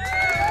goals?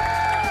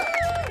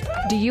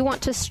 Do you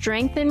want to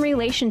strengthen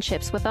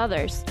relationships with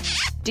others?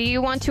 Do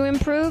you want to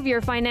improve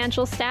your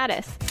financial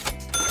status?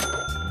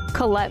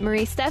 Colette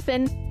Marie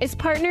Steffen is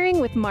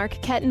partnering with Mark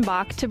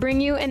Kettenbach to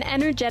bring you an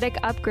energetic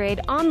upgrade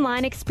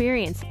online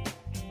experience.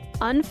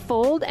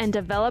 Unfold and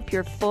develop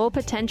your full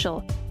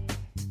potential.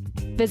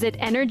 Visit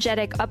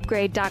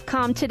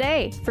energeticupgrade.com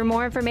today for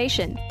more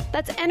information.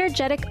 That's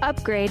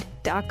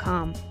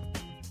energeticupgrade.com.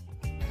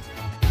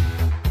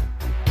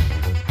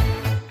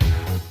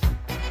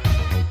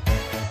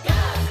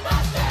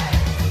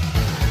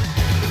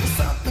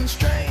 Something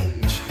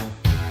strange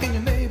in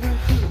your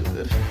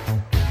neighborhood.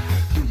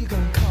 Who you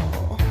gonna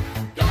call?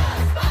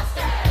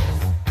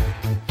 Ghostbusters!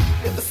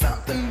 If there's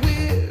something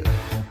weird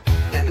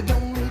and it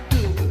don't look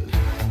good,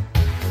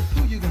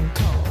 who you gonna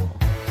call?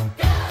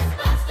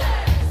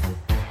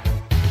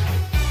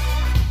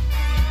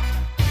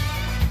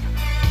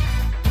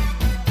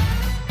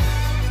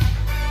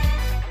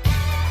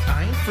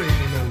 I ain't afraid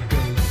of no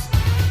ghosts.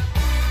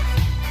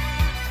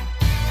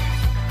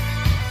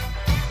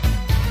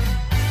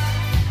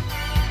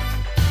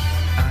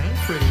 I ain't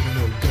afraid of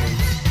no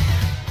ghosts.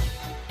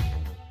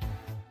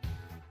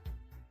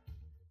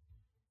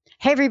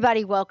 Hey,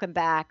 everybody, welcome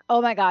back.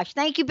 Oh, my gosh.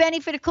 Thank you, Benny,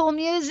 for the cool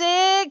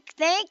music.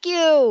 Thank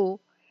you.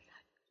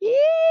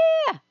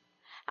 Yeah.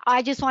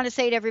 I just want to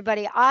say to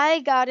everybody,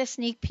 I got a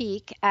sneak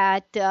peek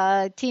at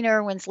Tina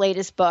Erwin's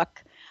latest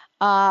book.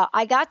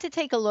 I got to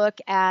take a look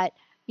at,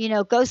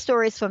 ghost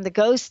stories from the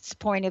ghost's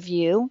point of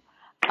view.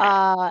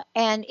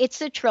 And it's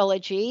a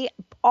trilogy.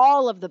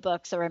 All of the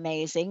books are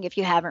amazing if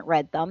you haven't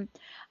read them.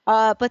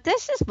 But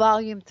this is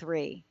volume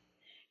 3.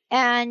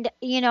 And,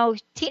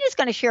 Tina's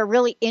going to share a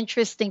really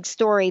interesting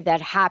story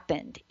that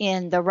happened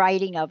in the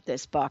writing of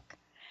this book.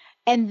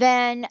 And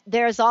then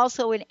there's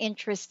also an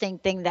interesting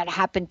thing that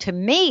happened to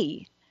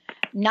me,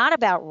 not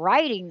about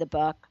writing the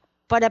book,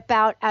 but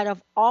about out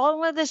of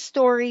all of the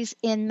stories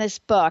in this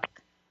book,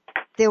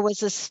 there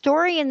was a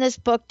story in this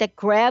book that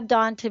grabbed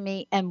onto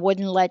me and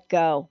wouldn't let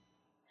go.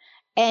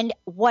 And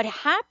what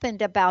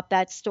happened about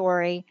that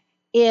story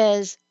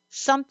is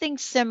something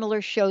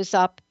similar shows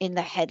up in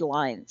the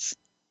headlines.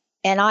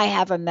 And I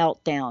have a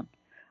meltdown.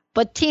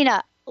 But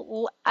Tina,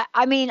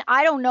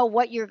 I don't know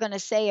what you're going to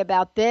say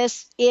about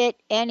this,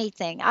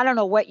 anything. I don't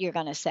know what you're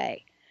going to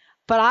say.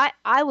 But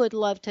I would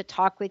love to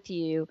talk with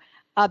you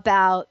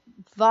about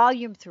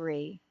volume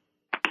 3.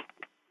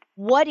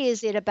 What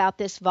is it about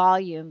this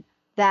volume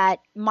that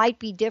might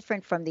be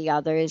different from the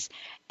others.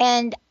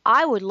 And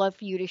I would love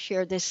for you to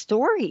share this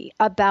story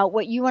about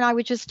what you and I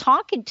were just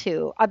talking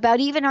to about,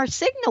 even our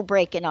signal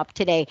breaking up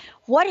today.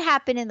 What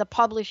happened in the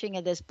publishing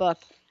of this book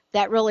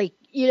that really,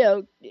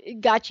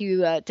 got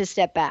you to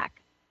step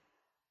back?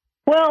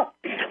 Well,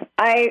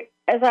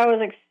 as I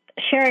was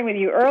sharing with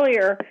you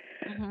earlier,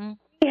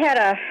 we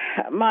had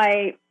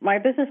my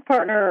business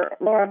partner,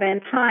 Laura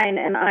Van Tyne,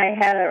 and I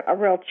had a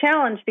real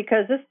challenge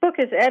because this book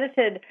is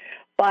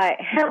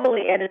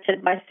heavily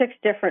edited by 6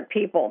 different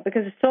people,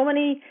 because there's so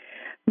many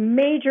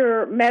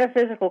major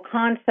metaphysical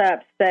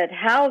concepts that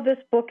how this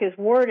book is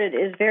worded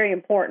is very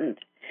important.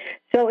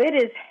 So it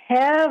is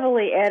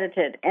heavily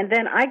edited, and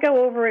then I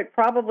go over it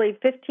probably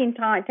 10,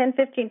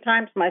 15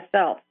 times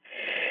myself.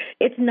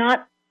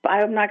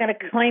 I'm not going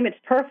to claim it's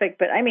perfect,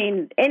 but I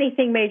mean,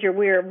 anything major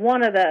weird,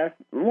 one of us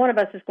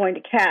is going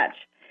to catch.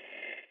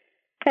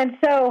 And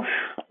so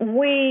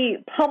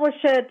we publish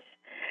it.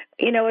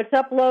 It's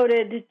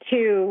uploaded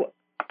to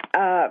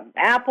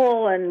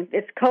Apple, and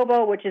it's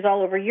Kobo, which is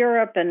all over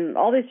Europe, and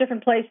all these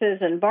different places,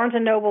 and Barnes &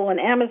 Noble and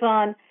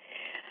Amazon.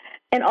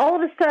 And all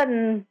of a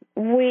sudden,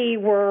 we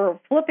were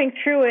flipping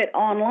through it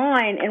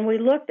online, and we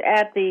looked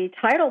at the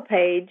title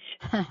page,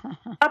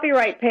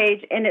 copyright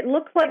page, and it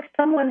looked like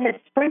someone had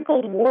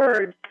sprinkled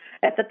words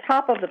at the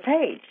top of the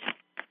page.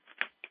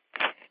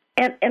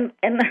 And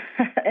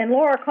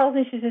Laura calls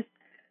me. She says,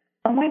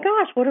 "Oh my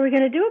gosh, what are we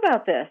going to do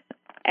about this?"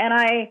 And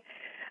I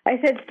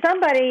said,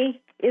 somebody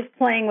is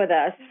playing with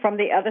us from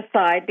the other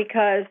side,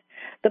 because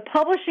the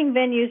publishing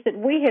venues that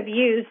we have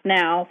used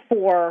now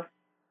for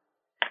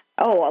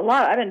a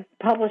lot. I've been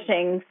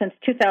publishing since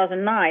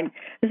 2009.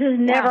 This has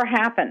never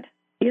happened.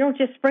 You don't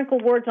just sprinkle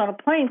words on a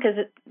page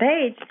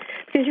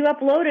because you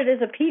upload it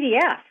as a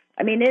PDF.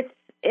 I mean,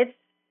 it's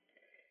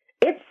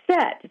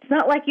set. It's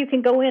not like you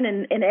can go in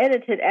and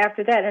edit it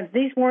after that. And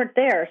these weren't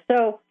there,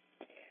 so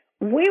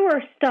we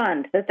were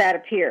stunned that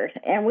appeared,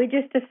 and we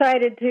just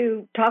decided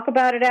to talk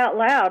about it out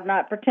loud,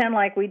 not pretend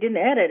like we didn't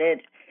edit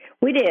it.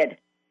 We did,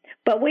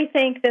 but we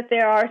think that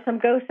there are some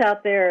ghosts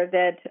out there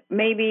that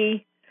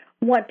maybe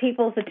want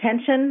people's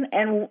attention,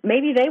 and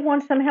maybe they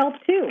want some help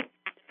too.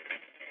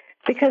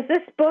 Because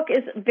this book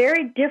is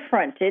very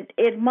different.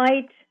 It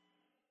might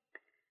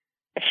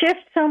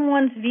shift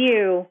someone's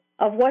view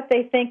of what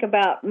they think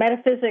about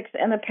metaphysics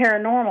and the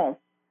paranormal.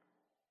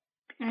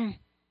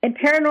 And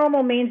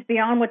paranormal means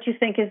beyond what you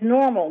think is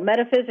normal.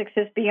 Metaphysics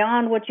is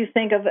beyond what you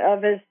think of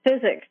as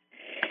physics.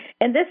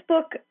 And this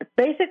book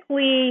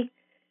basically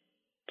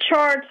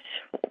charts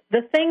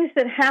the things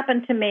that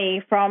happened to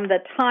me from the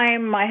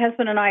time my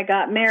husband and I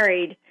got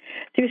married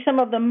through some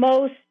of the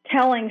most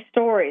telling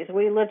stories.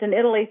 We lived in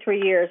Italy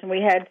 3 years, and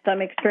we had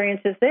some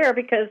experiences there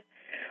because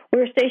we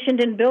were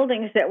stationed in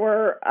buildings that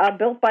were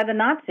built by the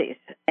Nazis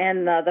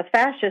and the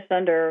fascists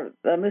under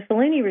the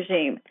Mussolini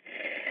regime.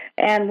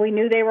 And we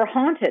knew they were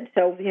haunted.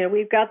 So,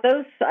 we've got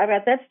those. I've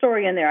got that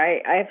story in there.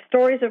 I have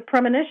stories of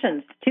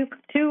premonitions,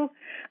 two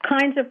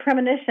kinds of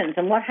premonitions,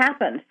 and what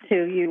happens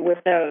to you with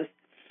those.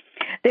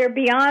 They're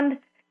beyond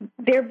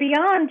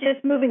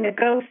just moving a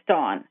ghost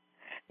on.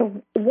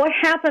 What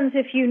happens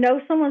if you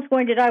know someone's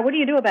going to die? What do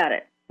you do about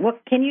it?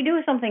 What can you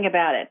do something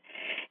about it?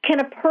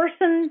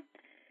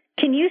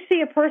 Can you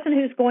see a person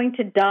who's going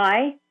to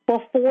die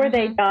before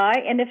they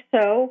die? And if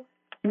so,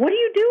 what do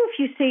you do if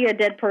you see a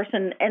dead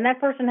person and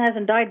that person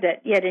hasn't died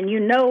yet, and you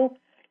know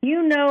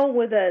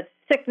with a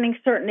sickening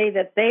certainty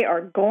that they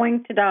are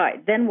going to die?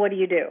 Then what do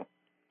you do?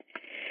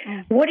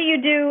 What do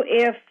you do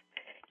if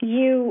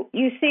you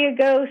see a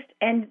ghost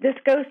and this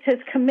ghost has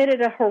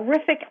committed a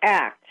horrific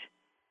act?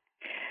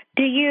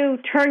 Do you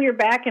turn your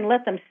back and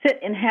let them sit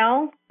in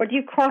hell, or do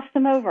you cross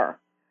them over?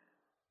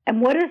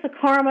 And what is the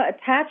karma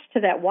attached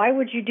to that? Why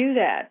would you do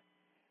that?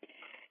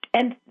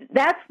 And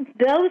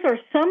those are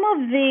some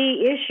of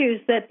the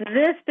issues that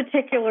this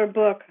particular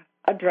book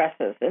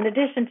addresses, in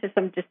addition to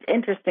some just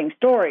interesting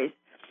stories.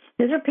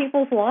 These are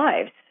people's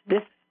lives.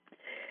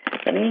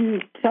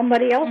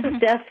 Somebody else's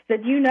death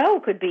that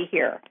could be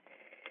here.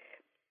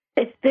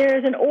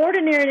 There's an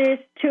ordinariness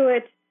to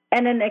it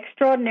and an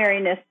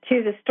extraordinariness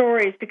to the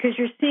stories, because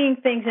you're seeing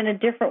things in a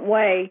different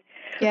way.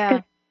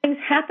 Yeah. Things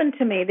happen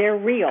to me. They're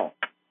real.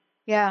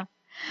 Yeah.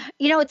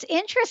 It's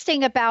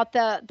interesting about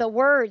the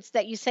words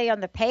that you say on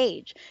the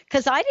page,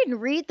 because I didn't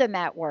read them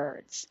at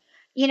words.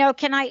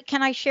 Can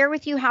I share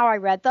with you how I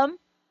read them?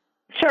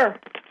 Sure.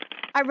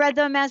 I read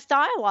them as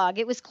dialogue.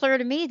 It was clear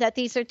to me that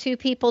these are two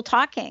people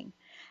talking.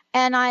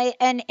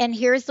 And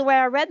here's the way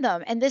I read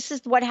them. And this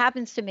is what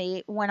happens to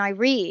me when I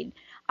read.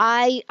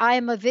 I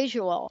am a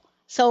visual,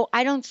 so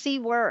I don't see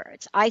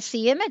words. I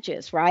see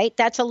images, right?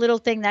 That's a little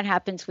thing that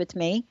happens with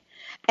me.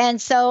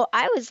 And so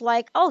I was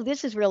like, oh,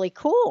 this is really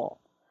cool.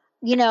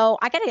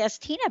 I got to ask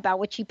Tina about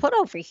what she put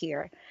over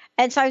here.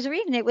 And so I was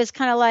reading, it was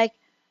kind of like,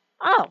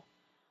 oh,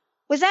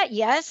 was that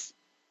yes?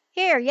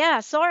 Here, yeah,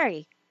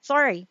 sorry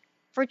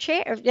for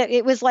chair.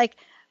 It was like,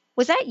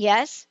 was that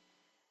yes?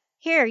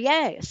 Here,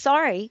 yeah,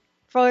 sorry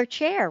for a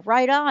chair,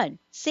 right on.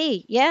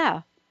 See,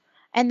 yeah.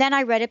 And then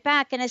I read it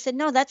back and I said,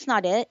 no, that's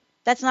not it.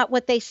 That's not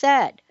what they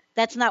said.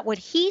 that's not what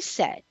he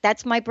said.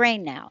 That's my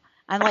brain now.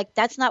 I'm like,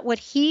 that's not what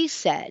he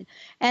said.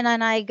 And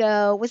then I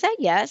go, was that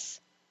yes?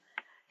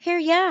 Here,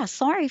 yeah,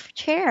 sorry for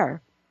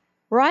chair.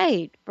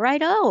 Right,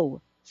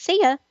 oh,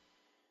 see ya.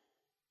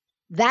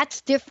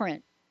 That's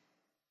different.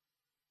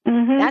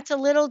 Mm-hmm. That's a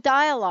little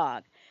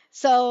dialogue.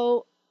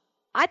 So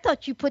I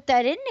thought you put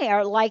that in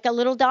there like a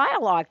little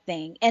dialogue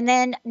thing. And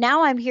then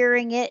now I'm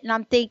hearing it and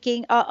I'm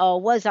thinking,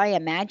 was I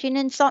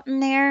imagining something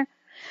there?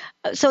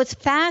 So it's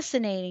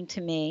fascinating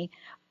to me.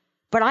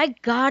 But I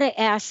got to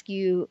ask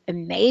you,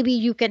 and maybe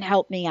you can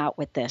help me out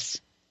with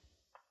this.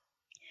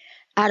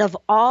 Out of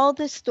all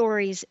the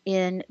stories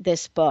in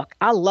this book,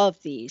 I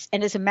love these.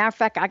 And as a matter of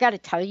fact, I got to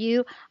tell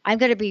you, I'm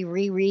going to be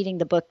rereading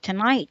the book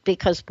tonight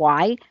because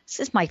why? This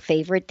is my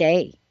favorite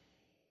day.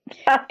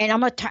 And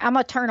I'm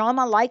gonna turn all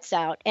my lights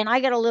out, and I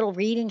got a little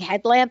reading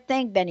headlamp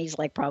thing. Benny's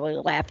like probably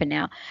laughing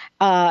now.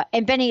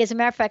 And Benny, as a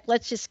matter of fact,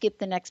 let's just skip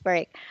the next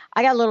break.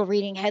 I got a little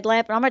reading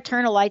headlamp, and I'm gonna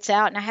turn the lights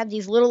out, and I have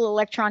these little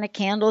electronic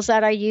candles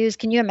that I use.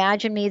 Can you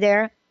imagine me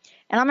there?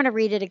 And I'm gonna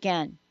read it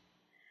again.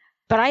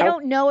 But I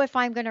don't know if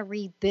I'm gonna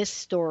read this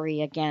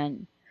story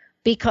again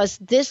because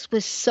this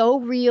was so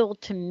real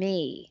to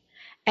me,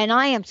 and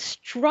I am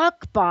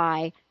struck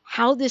by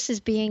how this is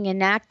being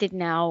enacted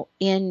now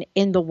in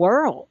the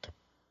world.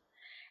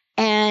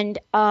 And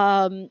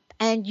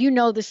you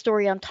know the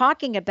story I'm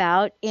talking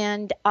about.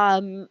 And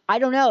I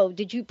don't know,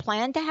 did you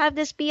plan to have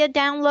this be a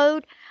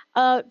download?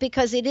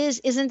 Because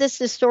isn't this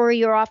the story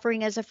you're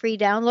offering as a free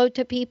download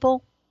to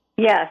people?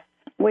 Yes,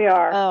 we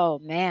are. Oh,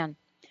 man.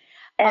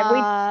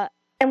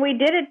 And we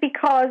did it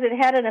because it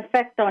had an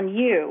effect on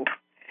you.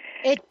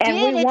 It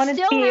did. It's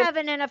still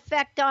having an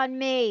effect on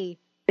me.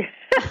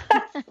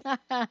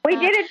 We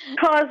did it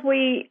because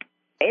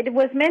it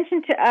was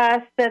mentioned to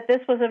us that this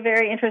was a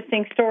very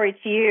interesting story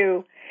to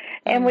you.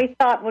 And we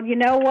thought, well, you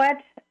know what?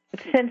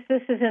 Since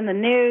this is in the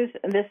news,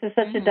 and this is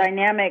such a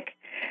dynamic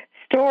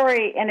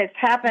story, and it's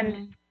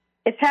happened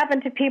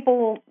to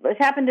people, it's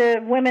happened to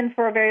women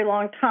for a very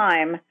long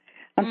time,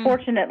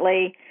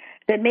 unfortunately,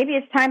 that maybe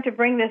it's time to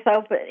bring this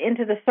up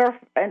into the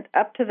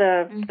up to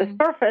the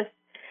surface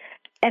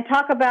and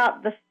talk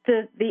about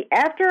the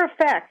after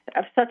effects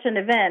of such an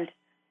event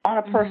on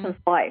a person's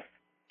life.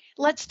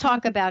 Let's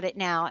talk about it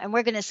now, and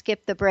we're going to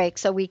skip the break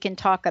so we can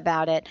talk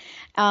about it.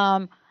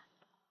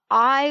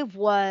 I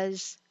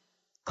was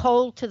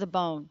cold to the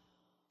bone.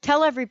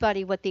 Tell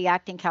everybody what the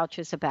Acting Couch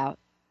is about.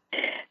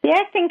 The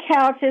Acting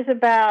Couch is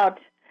about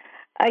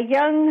a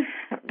young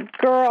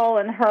girl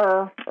in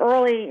her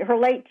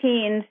late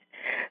teens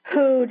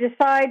who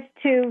decides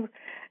to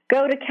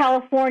go to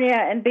California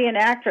and be an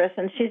actress,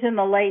 and she's in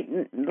the late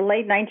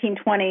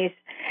 1920s,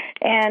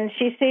 and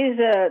she sees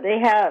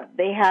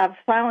they have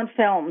silent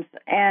films,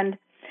 and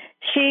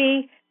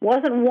she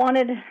wasn't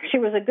wanted. She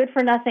was a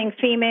good-for-nothing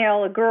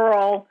female, a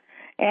girl,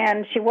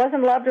 and she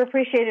wasn't loved or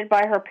appreciated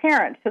by her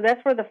parents. So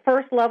that's where the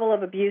first level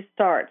of abuse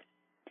starts.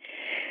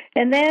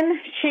 And then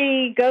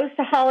she goes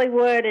to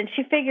Hollywood, and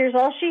she figures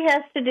all she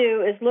has to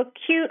do is look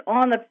cute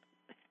on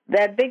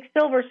that big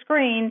silver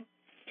screen,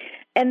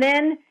 and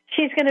then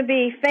she's going to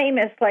be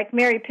famous like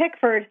Mary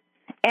Pickford,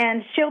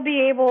 and she'll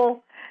be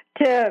able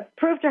to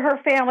prove to her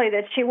family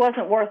that she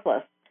wasn't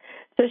worthless.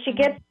 So she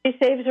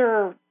saves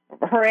her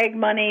egg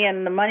money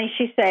and the money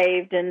she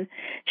saved, and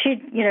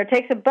she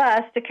takes a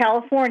bus to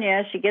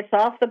California. She gets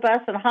off the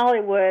bus in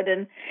Hollywood,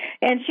 and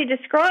she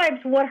describes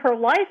what her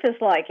life is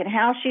like and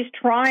how she's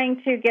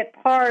trying to get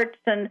parts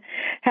and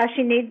how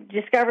she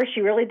discovers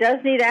she really does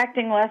need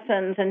acting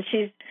lessons, and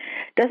she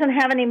doesn't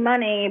have any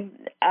money,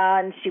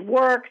 and she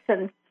works,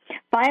 and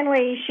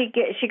finally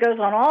she goes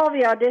on all of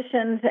the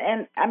auditions.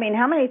 And I mean,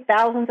 how many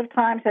thousands of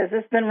times has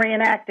this been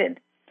reenacted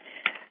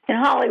in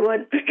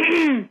Hollywood?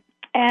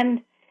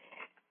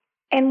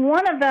 And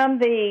one of them,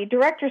 the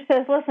director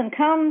says, listen,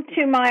 come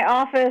to my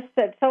office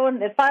at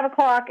 5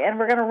 o'clock, and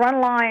we're going to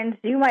run lines.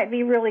 You might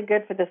be really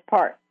good for this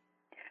part.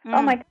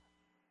 Oh, my God.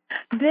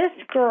 This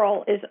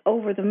girl is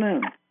over the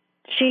moon.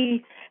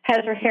 She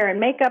has her hair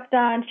and makeup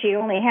done. She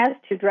only has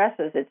 2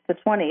 dresses. It's the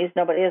 20s.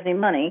 Nobody has any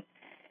money.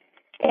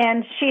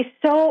 And she's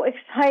so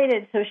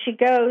excited, so she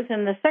goes,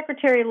 and the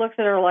secretary looks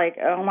at her like,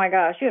 oh, my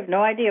gosh, you have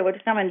no idea what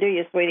to come and do,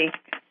 you sweetie.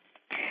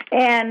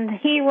 And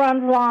he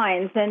runs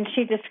lines, and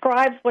she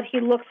describes what he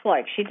looks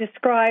like. She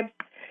describes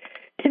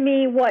to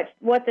me what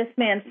this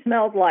man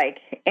smelled like,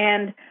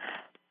 and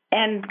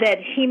that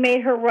he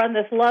made her run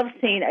this love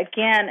scene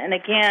again and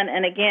again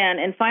and again.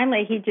 And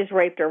finally, he just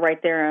raped her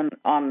right there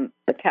on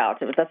the couch.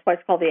 That's why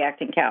it's called the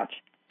Acting Couch.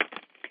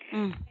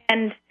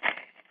 And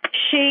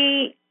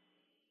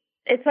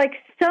it's like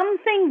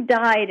something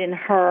died in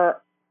her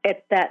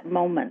at that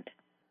moment.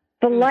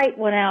 The light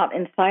went out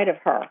inside of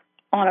her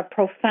on a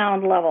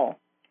profound level.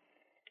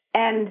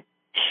 And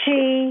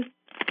she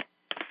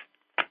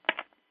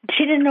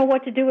didn't know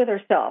what to do with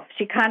herself.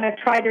 She kind of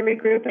tried to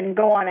regroup and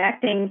go on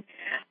acting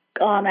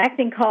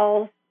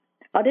calls,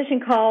 audition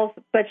calls,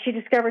 but she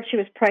discovered she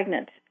was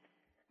pregnant.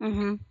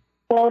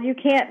 Well, you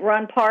can't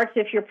run parts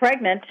if you're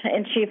pregnant,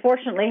 and she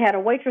fortunately had a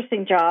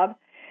waitressing job,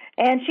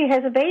 and she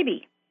has a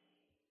baby.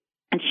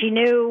 And she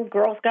knew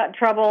girls got in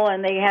trouble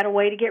and they had a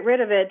way to get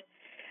rid of it.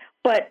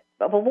 But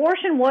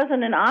abortion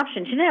wasn't an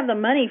option. She didn't have the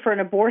money for an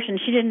abortion.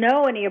 She didn't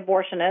know any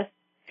abortionists.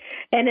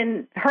 And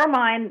in her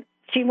mind,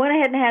 she went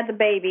ahead and had the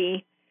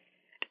baby,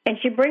 and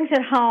she brings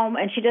it home,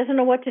 and she doesn't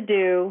know what to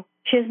do.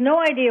 She has no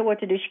idea what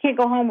to do. She can't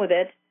go home with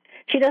it.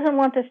 She doesn't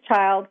want this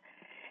child,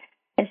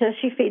 and so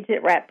she feeds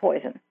it rat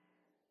poison.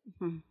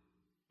 Mm-hmm.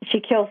 She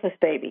kills this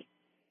baby.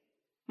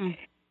 Mm.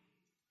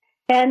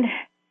 And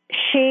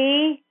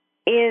she's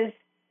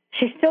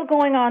still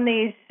going on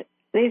these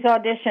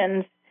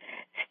auditions,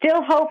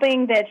 still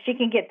hoping that she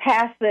can get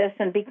past this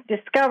and be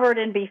discovered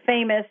and be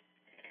famous.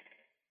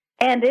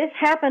 And this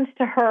happens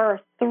to her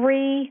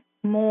 3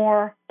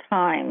 more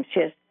times. She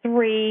has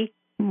 3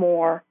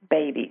 more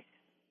babies.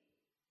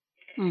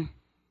 Mm.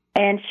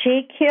 And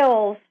she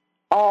kills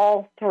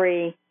all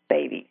 3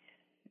 babies.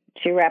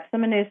 She wraps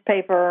them in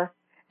newspaper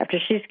after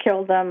she's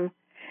killed them,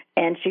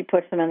 and she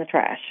puts them in the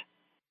trash.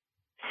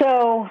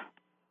 So,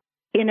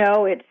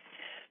 it's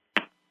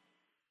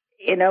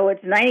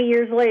 90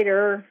 years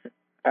later,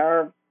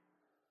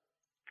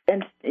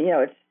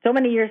 it's so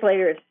many years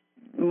later, it's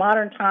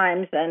modern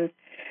times, and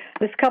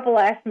this couple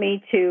asked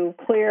me to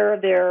clear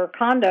their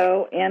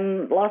condo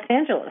in Los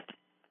Angeles.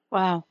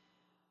 Wow.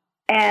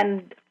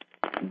 And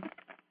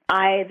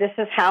this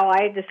is how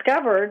I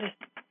discovered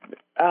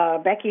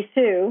Becky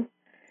Sue,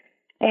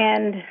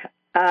 and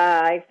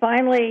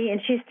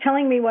and she's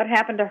telling me what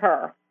happened to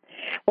her.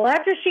 Well,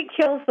 after she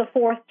kills the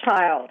 4th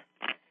child,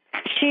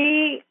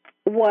 she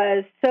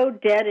was so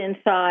dead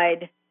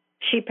inside,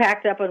 she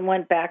packed up and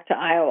went back to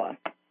Iowa.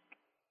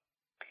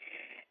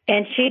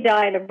 And she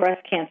died of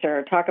breast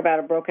cancer. Talk about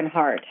a broken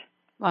heart.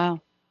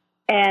 Wow.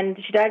 And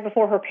she died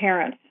before her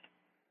parents.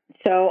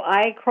 So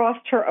I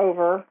crossed her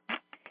over,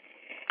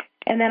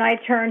 and then I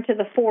turned to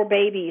the 4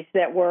 babies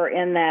that were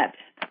in that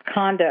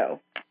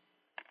condo.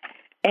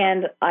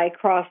 And I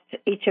crossed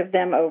each of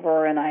them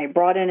over, and I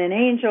brought in an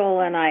angel,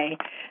 and I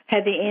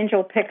had the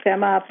angel pick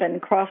them up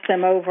and cross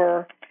them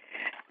over.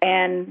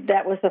 And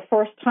that was the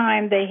first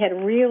time they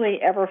had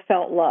really ever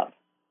felt love.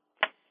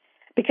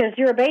 Because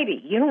you're a baby.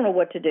 You don't know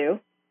what to do.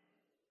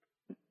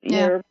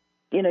 Yeah.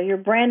 You're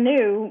brand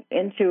new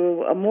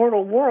into a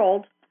mortal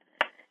world,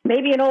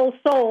 maybe an old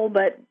soul,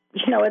 but,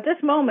 at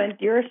this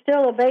moment, you're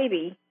still a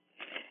baby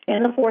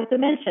in the 4th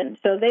dimension.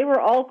 So they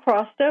were all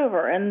crossed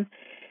over. And,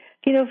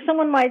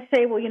 someone might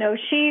say, well,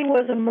 she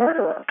was a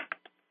murderer.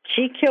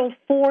 She killed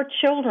 4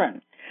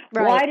 children.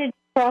 Right. Why did you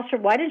cross her?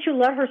 Why did you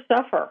let her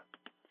suffer?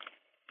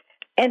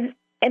 And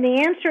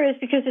the answer is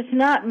because it's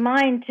not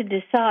mine to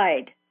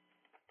decide.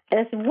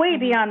 It's way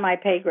beyond my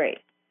pay grade.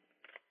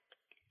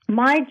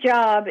 My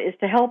job is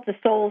to help the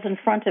souls in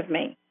front of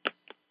me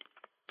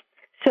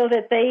so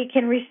that they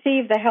can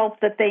receive the help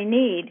that they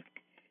need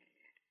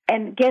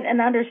and get an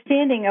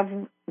understanding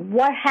of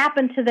what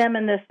happened to them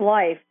in this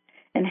life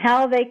and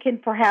how they can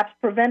perhaps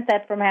prevent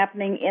that from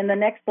happening in the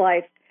next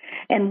life,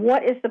 and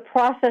what is the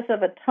process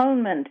of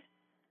atonement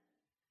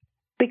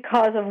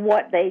because of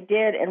what they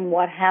did and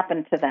what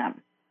happened to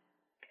them.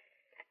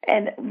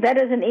 And that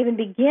doesn't even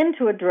begin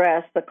to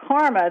address the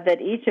karma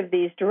that each of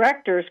these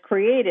directors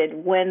created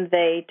when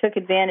they took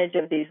advantage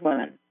of these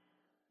women.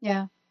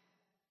 Yeah.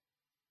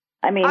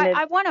 I mean,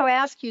 I want to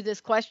ask you this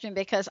question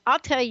because I'll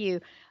tell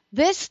you,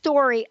 this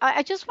story,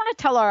 I just want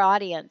to tell our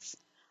audience,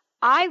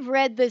 I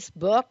read this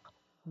book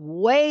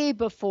way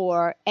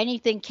before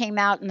anything came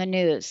out in the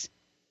news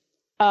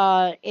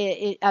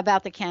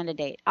about the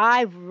candidate.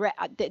 I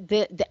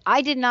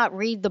did not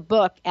read the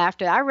book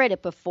after. I read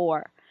it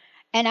before.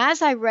 And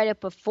as I read it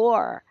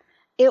before,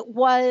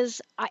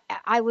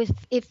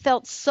 it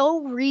felt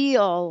so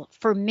real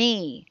for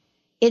me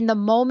in the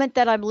moment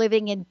that I'm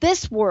living in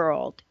this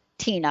world,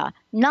 Tina,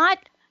 not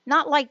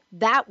like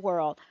that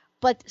world,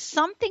 but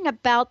something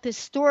about this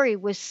story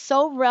was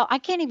so real. I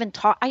can't even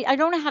talk. I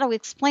don't know how to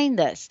explain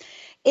this.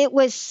 It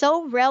was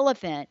so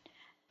relevant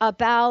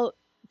about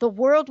the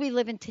world we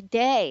live in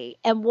today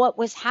and what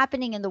was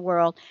happening in the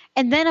world.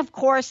 And then, of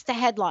course, the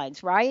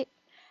headlines, right?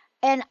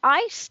 And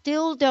I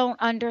still don't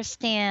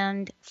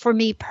understand, for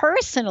me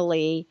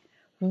personally,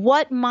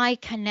 what my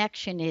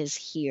connection is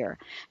here.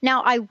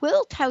 Now, I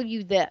will tell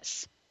you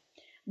this,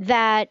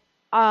 that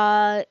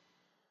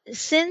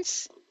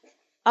since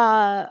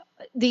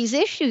these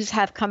issues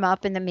have come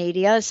up in the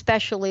media,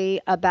 especially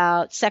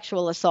about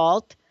sexual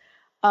assault,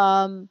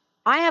 I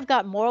have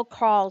got more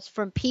calls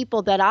from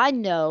people that I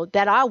know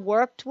that I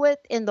worked with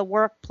in the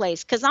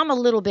workplace, because I'm a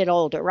little bit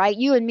older, right?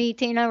 You and me,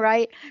 Tina,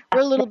 right?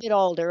 We're a little bit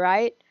older,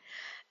 right?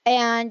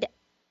 And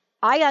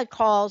I got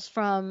calls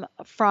from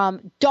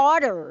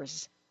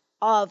daughters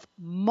of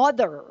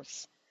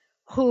mothers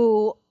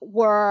who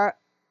were,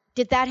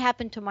 did that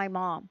happen to my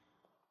mom?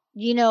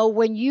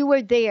 When you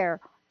were there,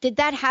 did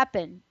that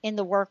happen in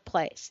the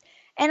workplace?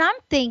 And I'm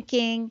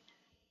thinking,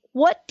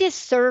 what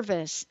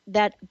disservice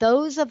that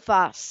those of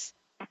us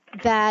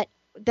that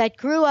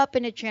grew up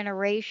in a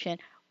generation,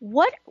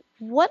 what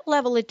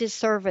level of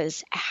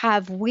disservice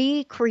have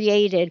we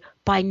created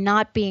by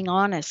not being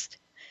honest?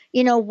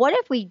 What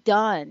have we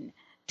done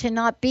to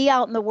not be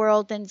out in the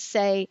world and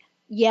say,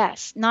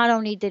 yes, not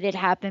only did it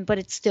happen, but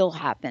it still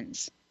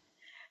happens.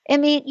 I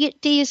mean,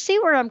 do you see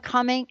where I'm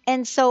coming?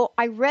 And so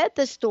I read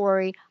the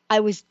story.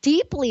 I was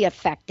deeply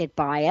affected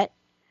by it.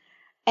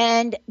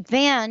 And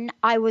then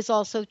I was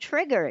also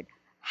triggered.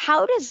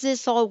 How does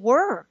this all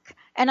work?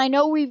 And I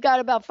know we've got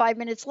about 5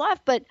 minutes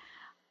left, but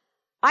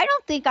I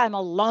don't think I'm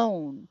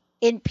alone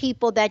in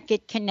people that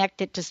get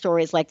connected to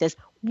stories like this.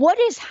 What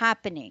is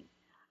happening?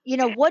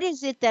 What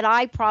is it that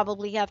I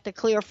probably have to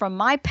clear from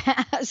my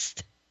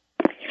past?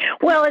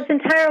 Well, it's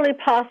entirely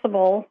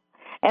possible.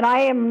 And I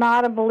am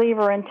not a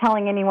believer in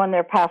telling anyone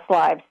their past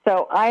lives.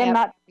 So I am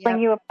not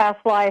telling you a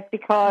past life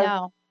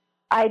because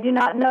I do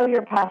not know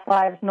your past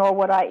lives, nor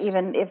would I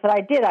even, if I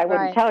did, I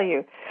wouldn't tell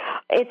you.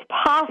 It's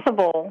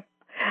possible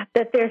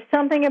that there's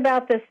something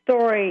about this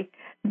story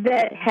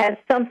that has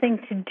something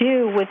to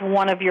do with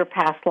one of your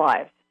past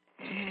lives.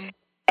 Mm-hmm.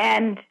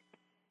 And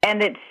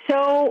it's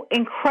so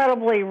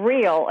incredibly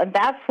real, and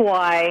that's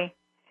why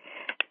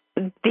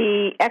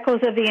the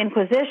Echoes of the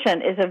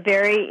Inquisition is a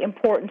very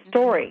important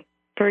story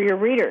for your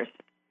readers.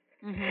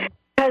 Mm-hmm.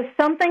 Because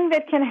something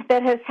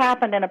that has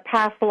happened in a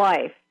past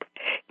life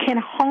can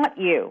haunt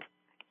you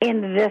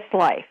in this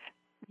life.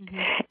 Mm-hmm.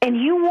 And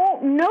you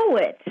won't know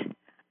it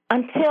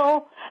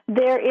until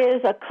there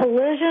is a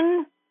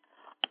collision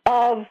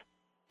of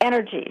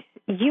energies.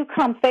 You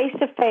come face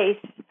to face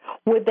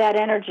with that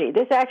energy.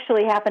 This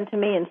actually happened to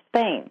me in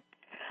Spain.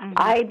 Mm-hmm.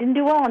 I didn't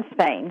do well in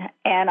Spain,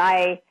 and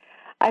I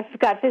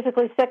got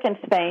physically sick in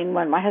Spain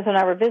when my husband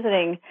and I were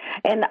visiting,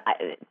 and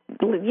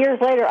years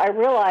later I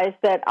realized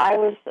that I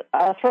was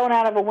thrown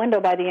out of a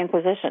window by the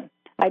Inquisition.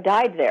 I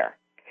died there.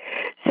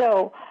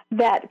 So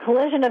that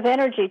collision of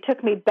energy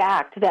took me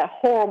back to that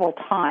horrible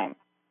time.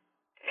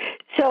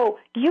 So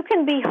you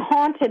can be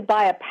haunted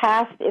by a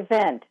past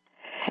event,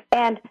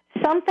 and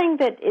something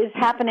that is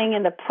happening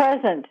in the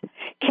present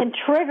can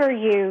trigger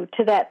you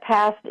to that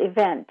past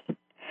event.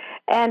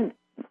 And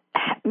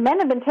men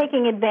have been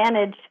taking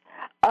advantage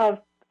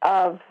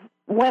of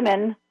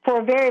women for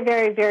a very,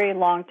 very, very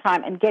long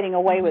time and getting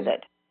away with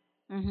it.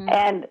 Mm-hmm.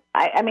 And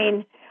I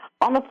mean,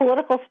 on the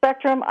political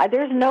spectrum,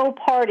 there's no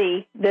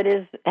party that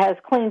has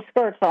clean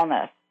skirts on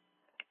this.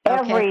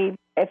 Okay.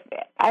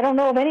 I don't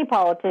know of any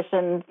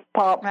politician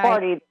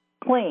party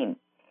clean.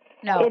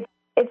 No,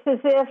 it's as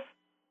if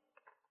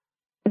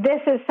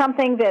this is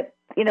something that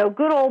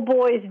good old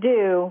boys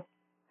do,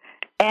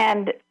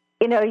 and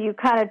you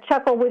kind of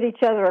chuckle with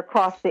each other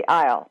across the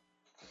aisle.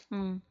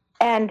 Mm.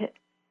 And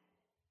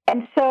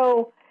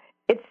so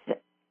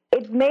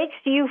it makes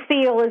you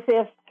feel as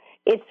if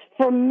it's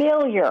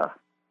familiar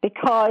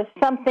because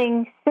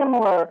something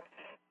similar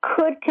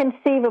could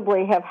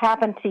conceivably have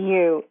happened to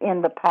you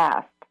in the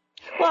past.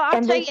 Well,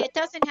 I'll tell you, it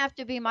doesn't have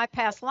to be my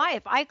past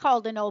life. I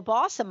called an old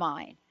boss of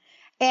mine,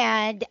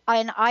 and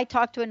I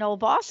talked to an old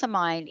boss of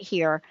mine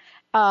here,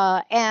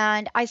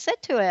 and I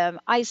said to him,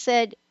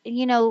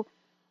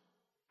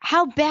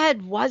 how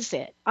bad was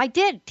it? I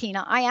did,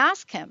 Tina. I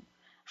asked him,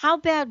 how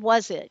bad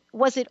was it?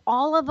 Was it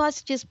all of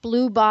us just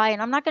blew by?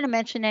 And I'm not going to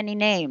mention any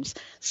names,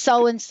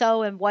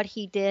 so-and-so and what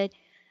he did.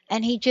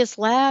 And he just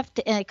laughed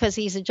because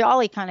he's a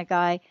jolly kind of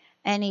guy.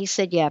 And he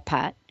said, yeah,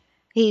 Pat.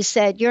 He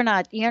said,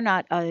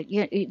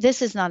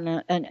 this is not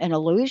an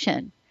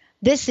illusion.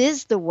 This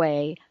is the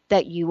way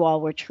that you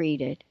all were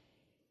treated.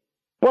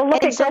 Well,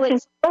 look at Gretchen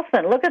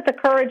Carlson. Look at the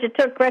courage it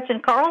took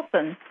Gretchen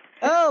Carlson.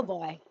 Oh,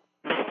 boy.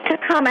 To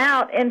come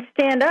out and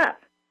stand up.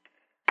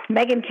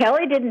 Megyn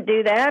Kelly didn't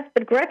do that,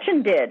 but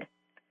Gretchen did.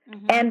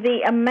 Mm-hmm. And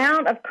the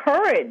amount of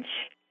courage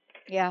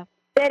that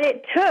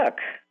it took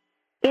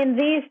in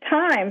these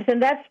times,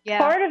 and that's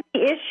part of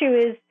the issue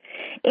is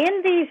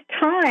in these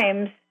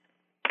times,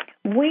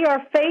 we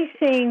are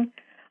facing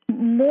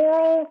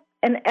moral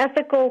and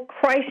ethical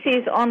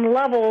crises on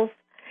levels.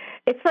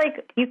 It's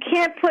like you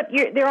can't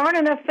there aren't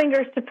enough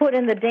fingers to put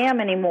in the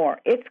dam anymore.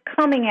 It's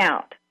coming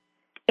out.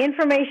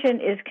 Information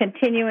is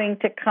continuing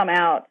to come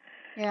out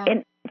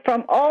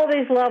from all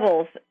these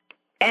levels.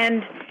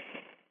 And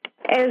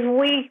as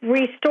we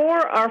restore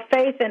our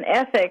faith and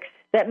ethics,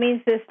 that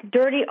means this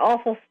dirty,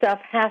 awful stuff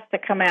has to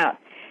come out.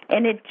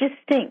 And it just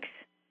stinks,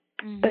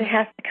 but it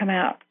has to come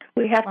out.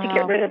 We have to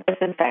get rid of this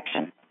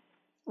infection.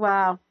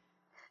 Wow.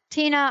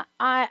 Tina,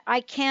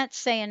 I can't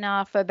say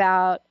enough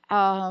about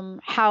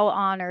how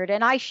honored,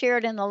 and I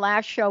shared in the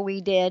last show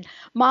we did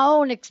my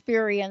own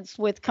experience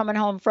with coming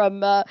home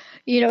from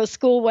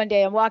school one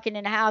day and walking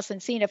in the house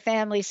and seeing a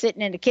family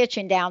sitting in the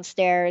kitchen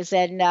downstairs,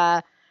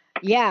 and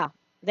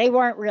they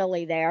weren't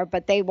really there,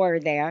 but they were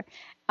there.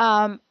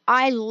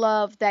 I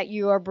love that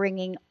you are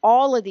bringing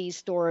all of these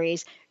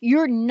stories.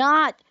 You're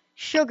not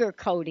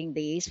sugarcoating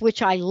these,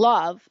 which I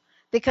love.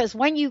 Because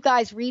when you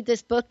guys read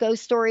this book,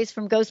 Ghost Stories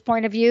from Ghost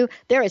Point of View,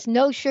 there is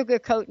no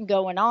sugarcoating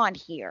going on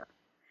here.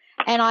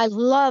 And I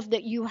love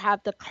that you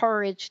have the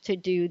courage to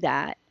do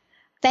that.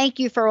 Thank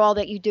you for all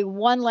that you do.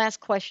 One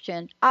last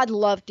question. I'd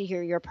love to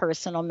hear your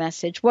personal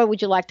message. What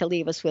would you like to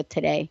leave us with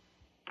today?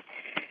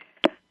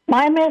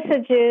 My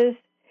message is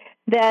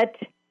that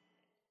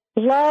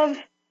love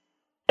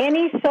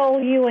any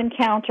soul you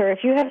encounter.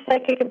 If you have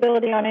psychic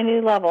ability on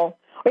any level,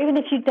 or even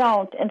if you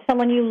don't, and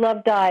someone you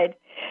love died,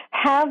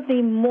 have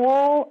the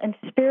moral and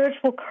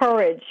spiritual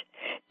courage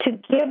to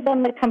give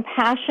them the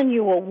compassion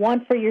you will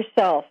want for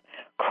yourself.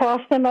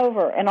 Cross them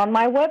over. And on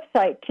my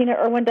website,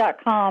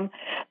 tinaerwin.com,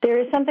 there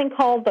is something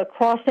called the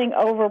Crossing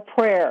Over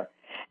Prayer.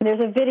 And there's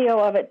a video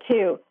of it,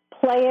 too.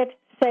 Play it,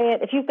 say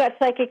it. If you've got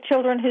psychic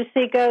children who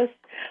see ghosts,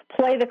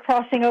 play the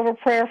Crossing Over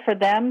Prayer for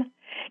them.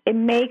 It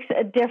makes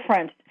a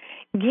difference.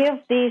 Give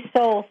these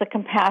souls the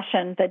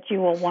compassion that you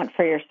will want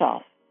for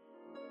yourself.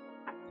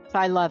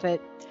 I love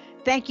it.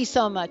 Thank you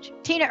so much.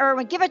 Tina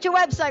Erwin, give it your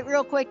website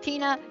real quick,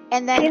 Tina,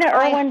 and then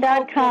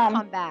TinaErwin.com.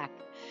 Come back.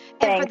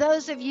 And for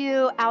those of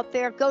you out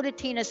there, go to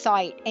Tina's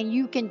site, and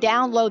you can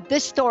download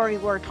this story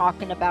we're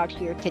talking about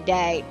here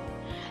today.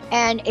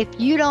 And if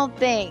you don't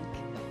think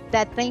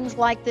that things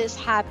like this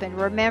happen,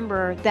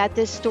 remember that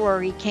this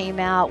story came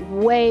out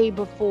way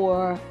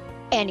before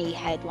any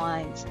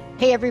headlines.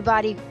 Hey,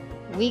 everybody,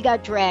 we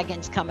got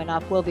dragons coming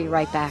up. We'll be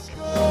right back.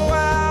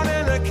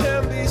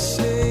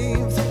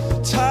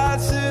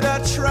 Tides that I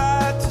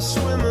tried to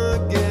swim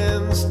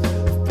against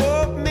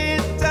brought me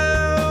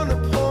down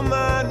upon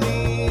my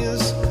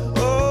knees.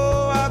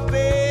 Oh, I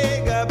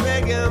beg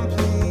and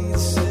plead,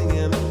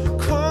 singing,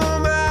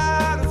 come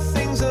out of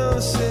things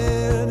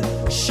unsaid.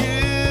 Shoot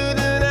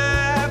an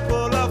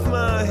apple off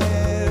my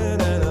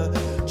head and a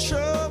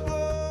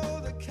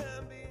trouble that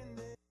can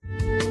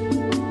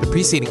be. The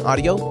preceding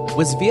audio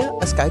was via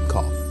a Skype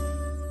call.